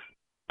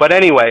 But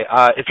anyway,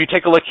 if you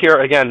take a look here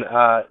again,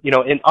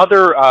 in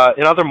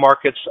other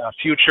markets,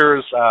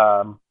 futures,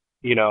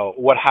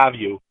 what have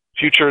you,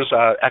 futures,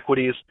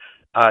 equities,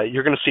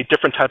 you're going to see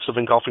different types of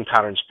engulfing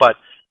patterns. But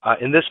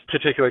in this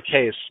particular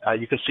case,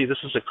 you can see this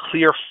is a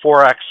clear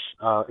forex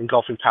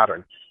engulfing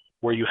pattern,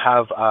 where you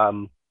have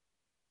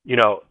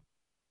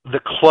the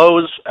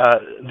close,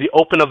 the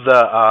open of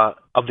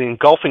the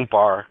engulfing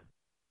bar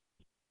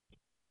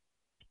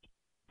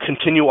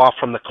continue off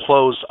from the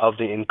close of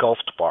the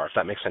engulfed bar, if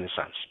that makes any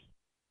sense.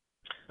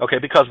 Okay,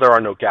 because there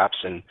are no gaps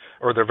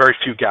or there are very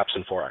few gaps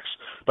in forex.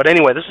 But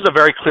anyway, this is a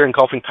very clear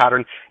engulfing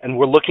pattern, and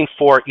we're looking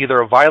for either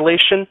a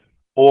violation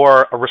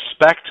or a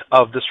respect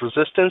of this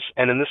resistance.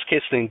 And in this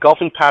case, the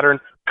engulfing pattern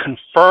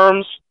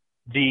confirms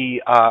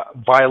the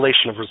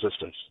violation of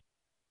resistance.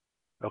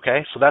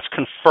 Okay, so that's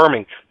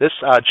confirming. This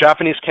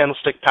Japanese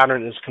candlestick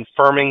pattern is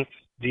confirming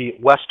the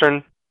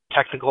Western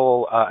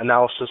technical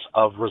analysis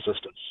of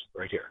resistance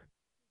right here.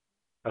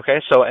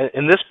 Okay, so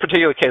in this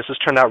particular case, this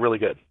turned out really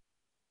good.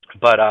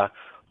 But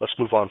let's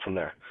move on from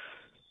there.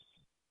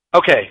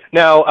 Okay,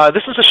 now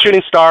this is a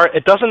shooting star.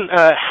 It doesn't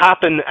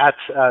happen at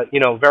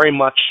very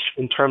much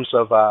in terms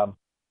of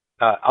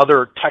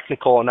other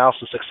technical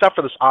analysis, except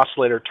for this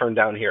oscillator turned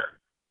down here.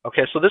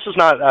 Okay, so this is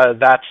not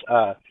that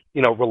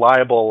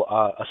reliable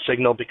a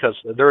signal, because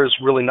there is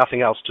really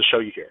nothing else to show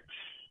you here.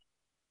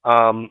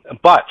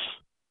 But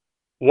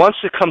once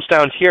it comes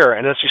down here,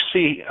 and as you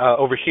see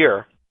over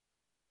here,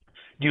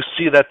 you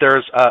see that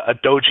there's a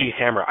doji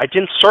hammer. I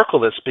didn't circle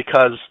this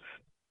because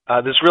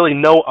there's really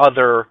no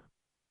other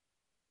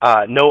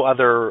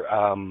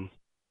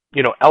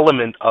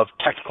element of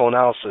technical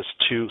analysis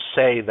to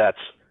say that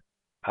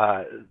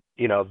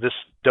this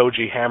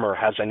doji hammer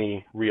has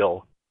any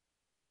real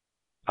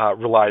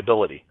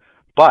reliability.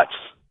 But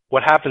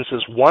what happens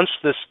is, once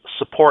this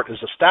support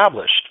is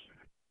established,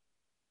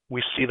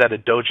 we see that a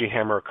doji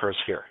hammer occurs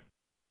here.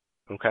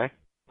 Okay?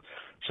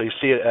 So you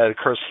see it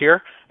occurs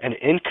here, and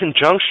in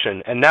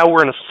conjunction, and now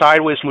we're in a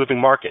sideways moving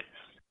market,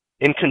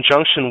 in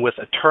conjunction with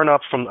a turn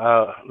up from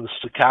the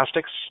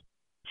stochastics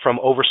from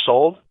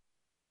oversold,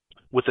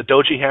 with the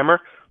doji hammer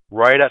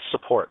right at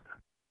support.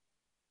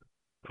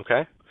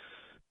 Okay?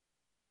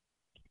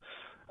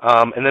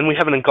 And then we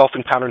have an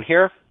engulfing pattern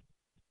here.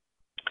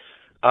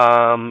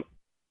 An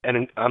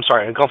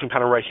engulfing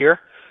pattern right here,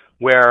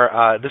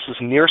 where this is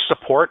near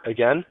support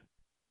again.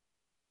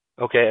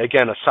 Okay,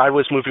 again, a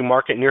sideways moving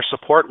market near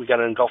support. We got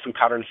an engulfing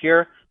pattern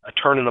here, a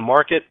turn in the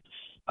market,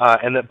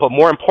 but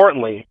more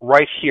importantly,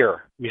 right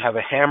here, we have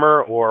a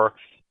hammer or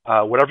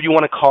whatever you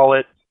want to call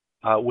it,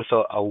 with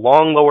a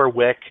long lower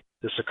wick.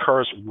 This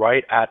occurs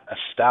right at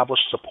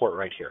established support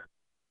right here,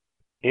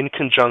 in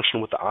conjunction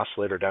with the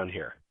oscillator down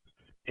here,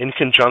 in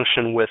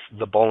conjunction with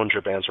the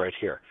Bollinger Bands right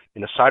here.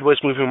 In a sideways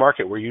moving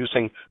market, we're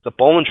using the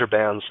Bollinger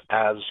Bands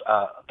as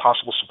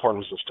possible support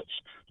and resistance.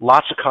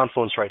 Lots of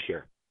confluence right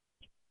here.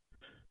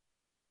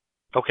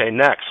 Okay,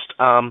 next.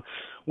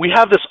 We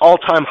have this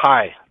all-time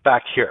high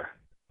back here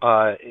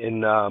at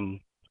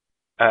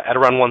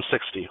around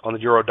 160 on the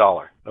euro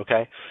dollar.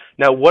 Okay.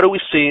 Now, what do we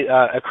see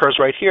occurs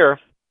right here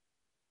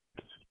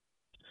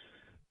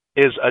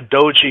is a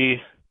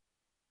doji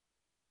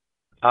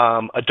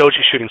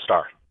shooting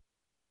star.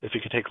 If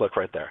you could take a look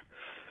right there.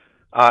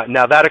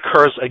 Now that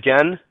occurs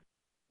again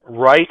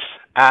right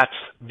at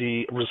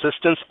the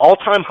resistance.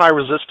 All-time high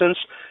resistance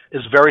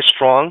is very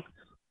strong.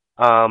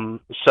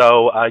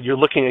 So you're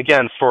looking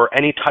again for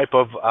any type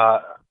of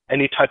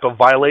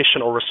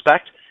violation or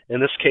respect. In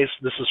this case,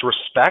 this is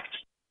respect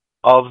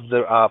of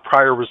the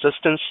prior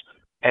resistance,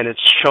 and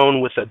it's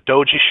shown with a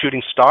doji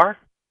shooting star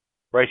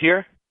right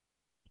here.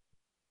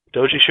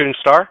 Doji shooting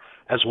star,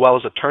 as well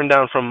as a turn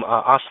down from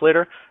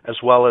oscillator, as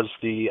well as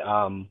the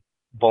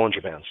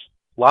Bollinger Bands.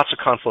 Lots of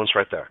confluence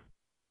right there.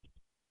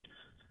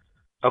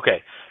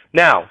 Okay,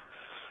 now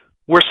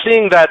we're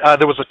seeing that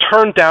there was a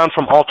turn down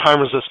from all-time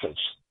resistance.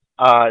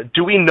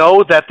 Do we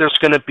know that there's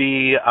going to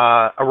be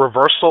a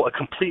reversal, a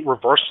complete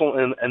reversal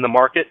in the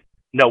market?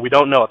 No, we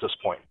don't know at this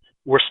point.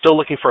 We're still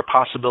looking for a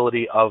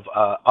possibility of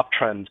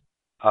uptrend,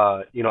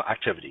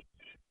 activity,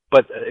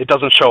 but it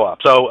doesn't show up.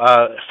 So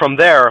from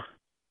there,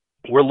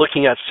 we're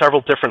looking at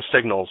several different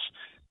signals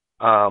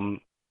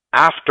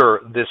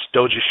after this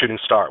doji shooting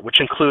star, which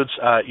includes,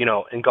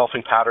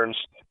 engulfing patterns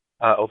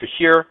over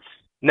here.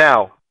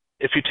 Now,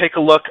 if you take a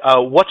look,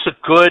 what's a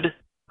good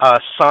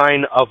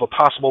sign of a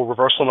possible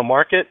reversal in the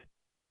market?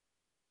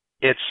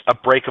 It's a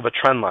break of a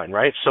trend line,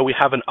 right? So we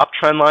have an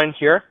uptrend line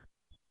here.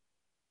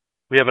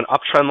 We have an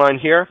uptrend line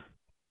here.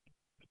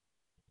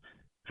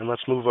 And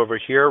let's move over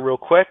here real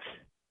quick.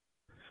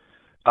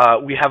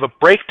 We have a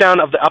breakdown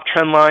of the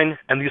uptrend line,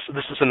 and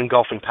this is an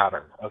engulfing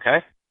pattern,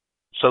 okay?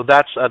 So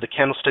that's the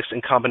candlesticks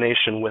in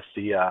combination with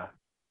the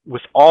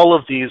with all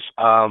of these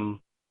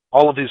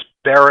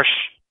bearish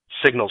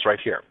signals right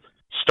here,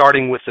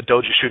 starting with the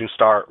doji shooting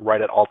star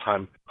right at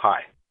all-time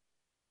high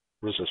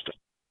resistance.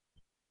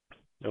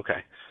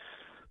 Okay,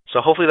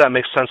 so hopefully that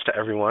makes sense to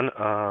everyone.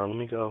 Let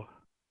me go.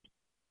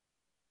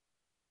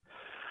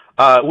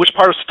 Which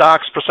part of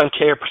stocks,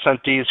 %K or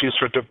 %D, is used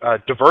for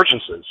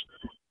divergences?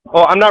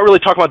 Well, I'm not really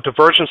talking about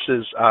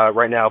divergences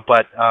right now,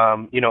 but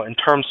in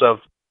terms of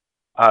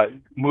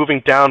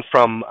moving down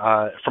from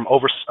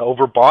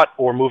overbought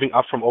or moving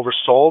up from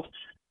oversold,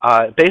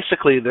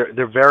 basically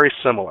they're very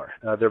similar.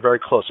 They're very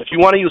close. If you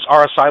want to use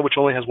RSI, which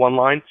only has one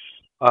line,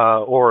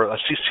 or a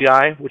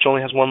CCI, which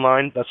only has one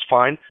line, that's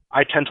fine.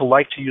 I tend to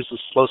like to use the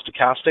slow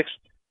stochastics,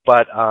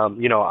 but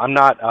I'm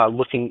not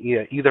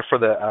looking either for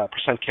the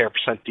 %K or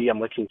 %D. I'm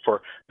looking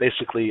for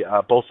basically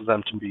both of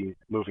them to be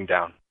moving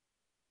down.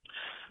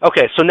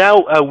 Okay, so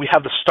now we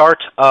have the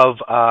start of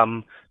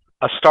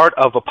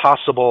a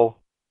possible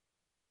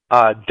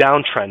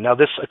downtrend. Now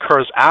this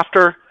occurs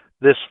after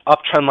this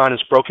uptrend line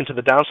is broken to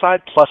the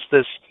downside, plus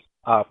this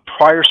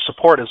prior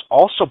support is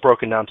also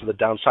broken down to the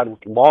downside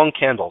with long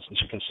candles,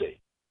 as you can see.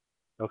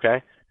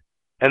 Okay,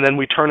 and then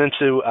we turn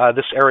into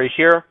this area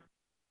here,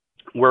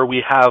 where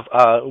we have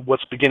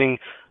what's beginning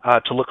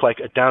to look like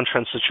a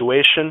downtrend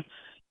situation.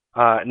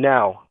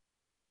 Now,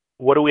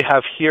 what do we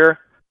have here?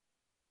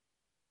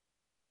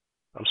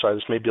 I'm sorry,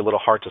 this may be a little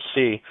hard to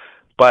see,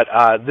 but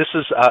this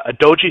is a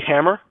doji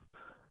hammer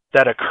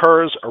that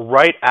occurs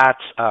right at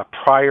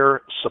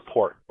prior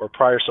support or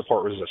prior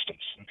support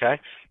resistance. Okay,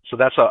 so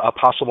that's a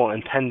possible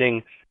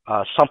impending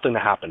something to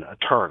happen, a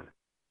turn.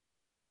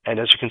 And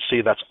as you can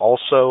see, that's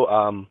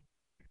also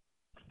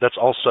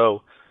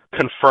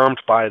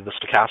confirmed by the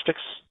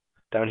stochastics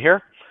down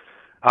here.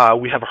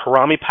 We have a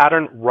Harami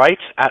pattern right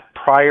at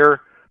prior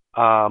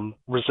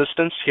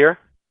resistance here.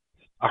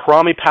 A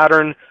Harami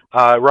pattern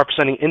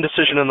representing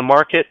indecision in the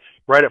market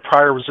right at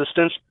prior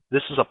resistance.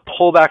 This is a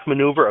pullback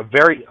maneuver, a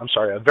very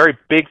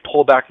big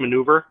pullback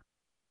maneuver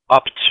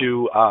up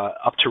to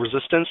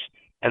resistance,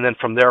 and then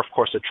from there, of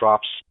course, it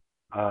drops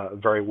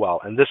very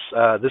well. And this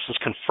is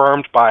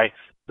confirmed by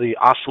the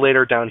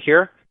oscillator down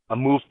here, a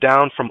move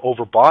down from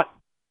overbought,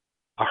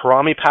 a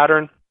Harami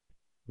pattern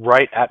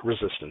right at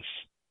resistance,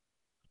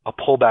 a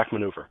pullback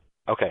maneuver.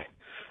 Okay.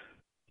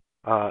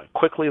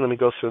 Quickly, let me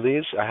go through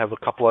these. I have a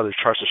couple other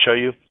charts to show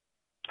you.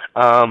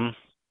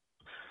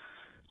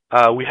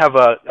 We have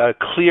a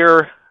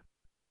clear,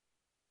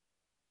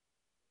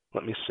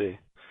 let me see.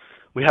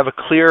 We have a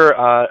clear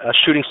a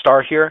shooting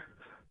star here,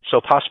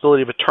 so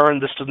possibility of a turn.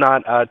 This did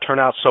not turn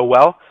out so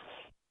well,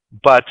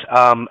 but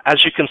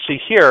as you can see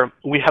here,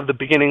 we have the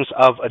beginnings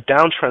of a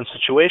downtrend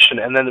situation,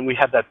 and then we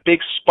had that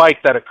big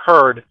spike that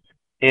occurred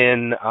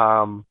in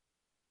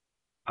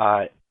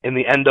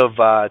the end of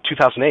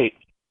 2008.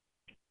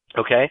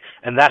 Okay,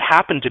 and that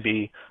happened to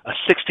be a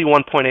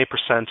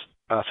 61.8%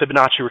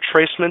 Fibonacci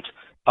retracement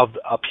of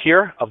up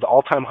here, of the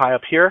all-time high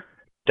up here,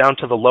 down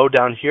to the low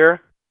down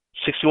here,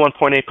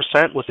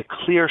 61.8% with a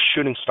clear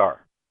shooting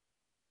star.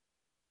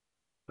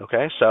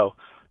 Okay, so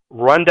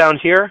run down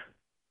here,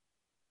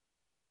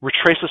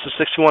 retraces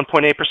to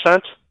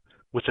 61.8%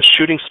 with a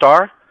shooting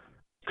star,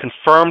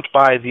 confirmed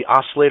by the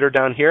oscillator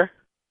down here,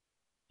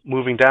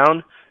 moving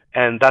down,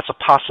 and that's a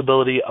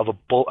possibility of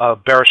a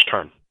bearish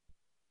turn.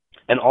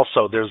 And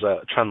also, there's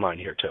a trend line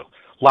here too.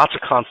 Lots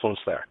of confluence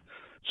there.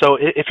 So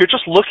if you're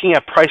just looking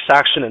at price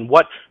action and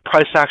what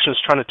price action is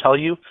trying to tell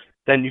you,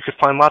 then you could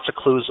find lots of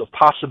clues of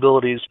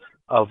possibilities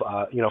of,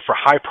 for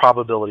high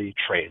probability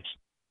trades.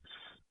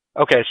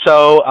 Okay,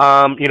 so,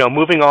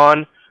 moving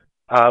on,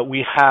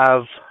 we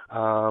have,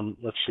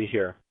 let's see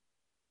here.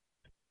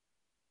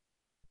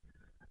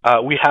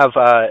 We have,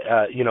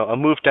 a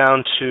move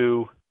down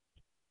to,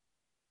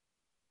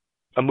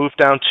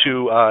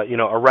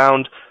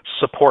 around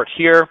support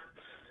here,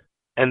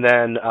 and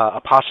then a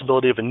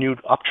possibility of a new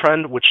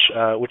uptrend, which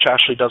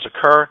actually does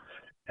occur,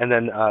 and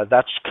then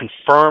that's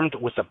confirmed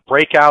with a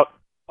breakout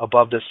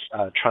above this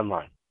trend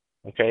line.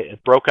 Okay,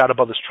 it broke out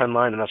above this trend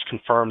line, and that's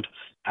confirmed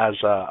as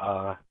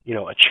a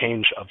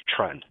change of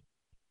trend.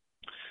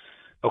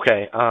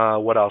 Okay,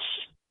 what else?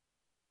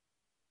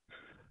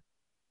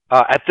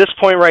 At this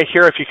point right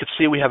here, if you could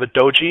see, we have a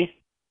doji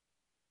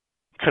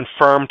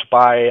confirmed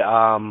by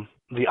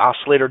the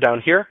oscillator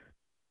down here.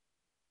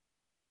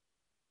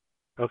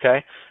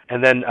 Okay,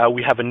 and then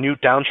we have a new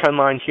downtrend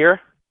line here.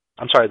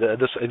 I'm sorry,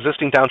 this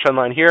existing downtrend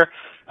line here.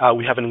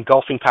 We have an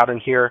engulfing pattern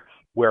here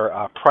where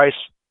price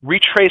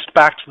retraced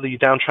back to the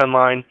downtrend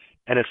line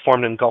and it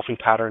formed an engulfing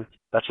pattern.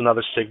 That's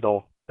another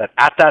signal that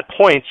at that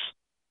point,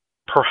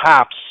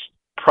 perhaps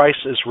price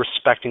is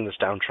respecting this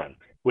downtrend,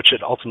 which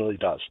it ultimately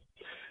does.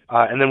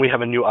 And then we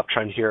have a new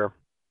uptrend here,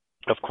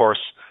 of course.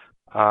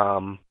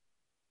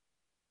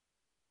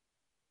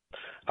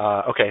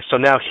 Okay, so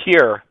now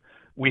here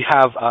we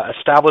have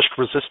established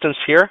resistance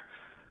here,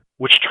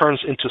 which turns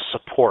into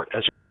support,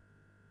 as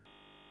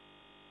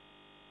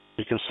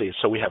you can see.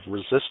 So we have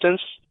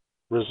resistance,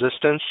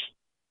 resistance,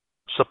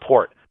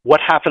 support. What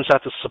happens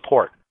at the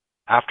support?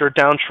 After a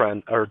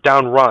downtrend or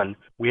down run,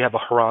 we have a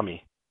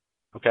harami.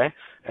 Okay,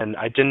 and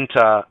I didn't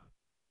draw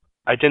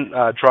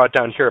it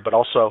down here, but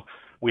also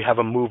we have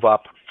a move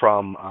up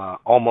from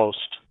almost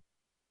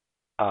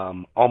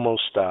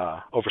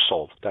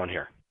oversold down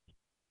here.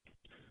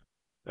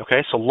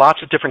 Okay, so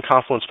lots of different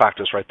confluence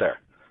factors right there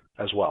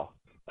as well.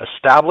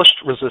 Established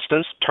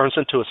resistance turns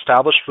into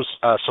established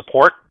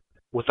support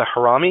with a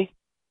harami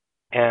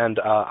and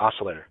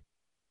oscillator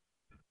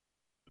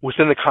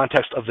within the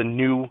context of the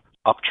new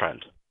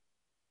uptrend.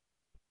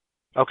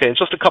 Okay, and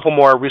just a couple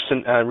more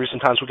recent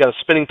times. We've got a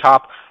spinning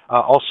top,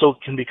 also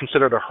can be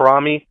considered a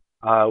harami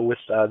with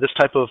this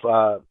type of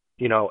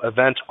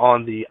event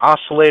on the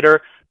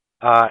oscillator,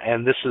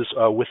 and this is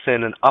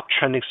within an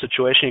uptrending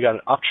situation. You got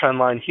an uptrend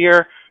line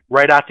here.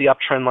 Right at the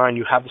uptrend line,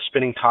 you have the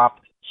spinning top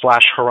 /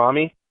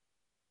 harami.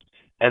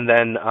 And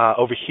then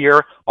over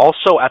here,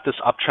 also at this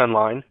uptrend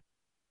line,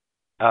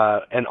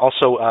 and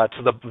also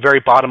to the very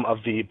bottom of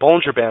the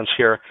Bollinger Bands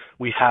here,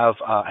 we have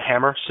a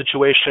hammer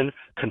situation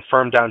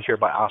confirmed down here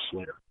by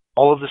oscillator.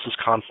 All of this is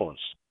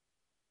confluence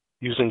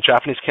using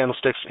Japanese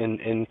candlesticks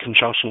in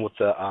conjunction with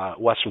the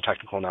Western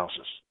technical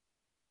analysis.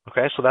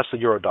 Okay, so that's the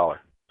euro dollar.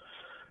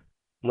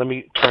 Let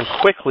me turn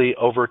quickly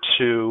over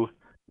to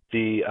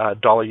the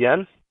dollar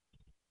yen.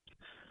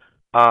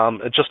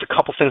 Just a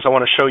couple things I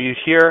want to show you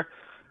here.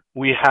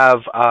 We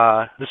have,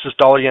 this is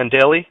dollar yen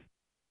daily.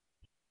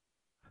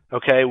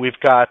 Okay, we've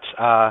got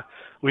a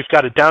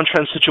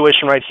downtrend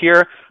situation right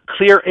here.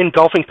 Clear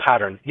engulfing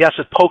pattern. Yes,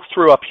 it poked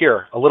through up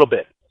here a little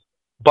bit,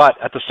 but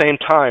at the same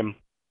time,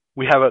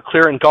 we have a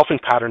clear engulfing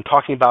pattern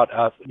talking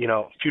about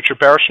future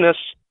bearishness.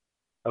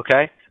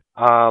 Okay.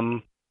 Let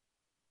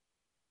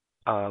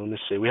me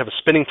see. We have a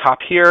spinning top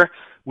here.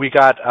 We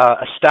got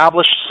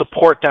established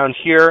support down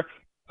here.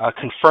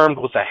 Confirmed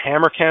with a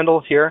hammer candle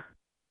here,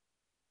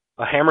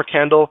 a hammer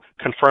candle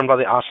confirmed by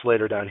the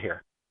oscillator down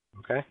here.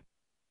 Okay.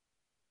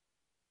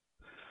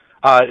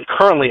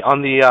 Currently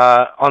on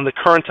the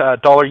current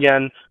dollar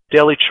yen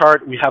daily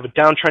chart, we have a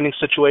downtrending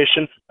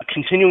situation, a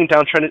continuing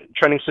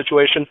downtrending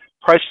situation.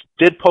 Price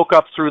did poke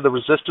up through the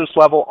resistance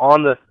level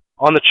on the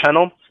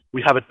channel.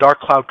 We have a dark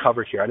cloud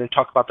cover here. I didn't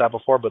talk about that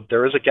before, but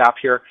there is a gap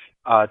here.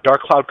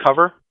 Dark cloud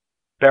cover.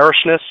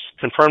 Bearishness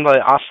confirmed by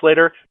the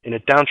oscillator in a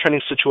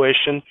downtrending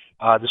situation.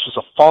 This was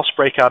a false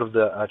breakout of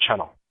the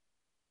channel.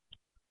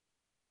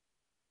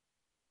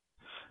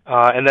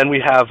 And then we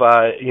have,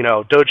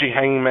 doji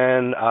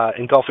hangman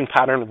engulfing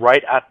pattern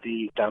right at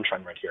the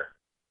downtrend right here.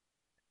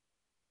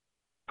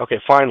 Okay,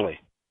 finally,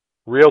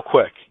 real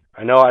quick.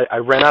 I know I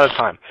ran out of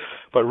time,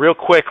 but real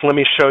quick, let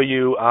me show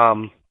you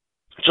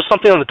just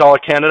something on the dollar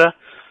Canada.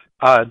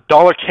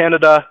 Dollar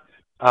Canada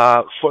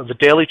for the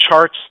daily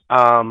charts.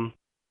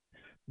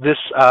 This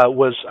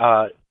was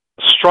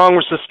strong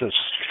resistance,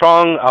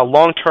 strong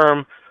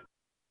long-term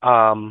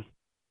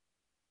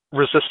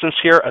resistance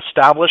here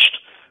established.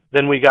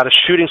 Then we got a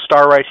shooting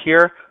star right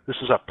here. This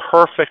is a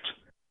perfect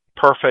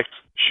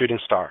shooting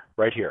star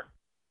right here.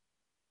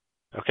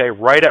 okay,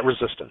 right at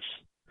resistance.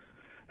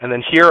 And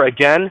then here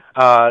again,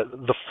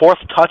 the fourth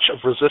touch of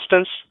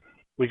resistance,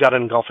 we got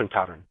an engulfing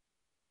pattern.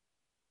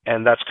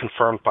 And that's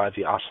confirmed by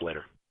the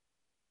oscillator.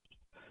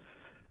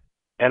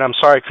 And I'm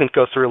sorry I couldn't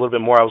go through a little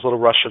bit more. I was a little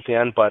rushed at the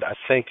end, but I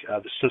think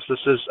since this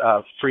is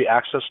free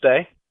access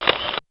day,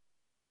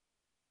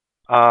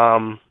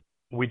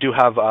 we do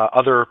have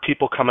other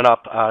people coming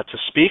up to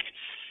speak.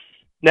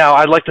 Now,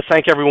 I'd like to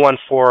thank everyone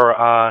for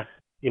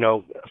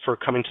for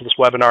coming to this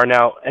webinar.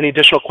 Now, any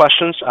additional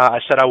questions? I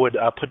said I would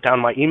put down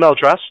my email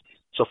address,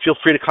 so feel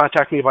free to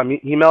contact me by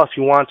email if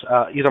you want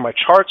either my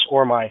charts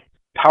or my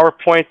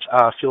PowerPoint.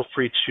 Feel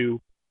free to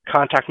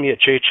contact me at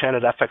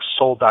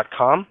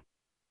jchen@fxsol.com.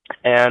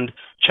 And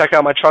check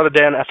out my chart of the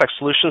day on FX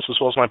Solutions as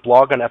well as my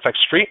blog on FX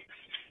Street.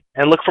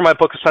 And look for my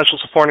book,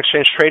 Essentials of Foreign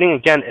Exchange Trading.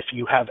 Again, if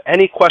you have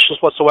any questions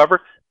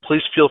whatsoever,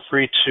 please feel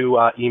free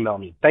to email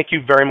me. Thank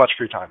you very much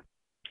for your time.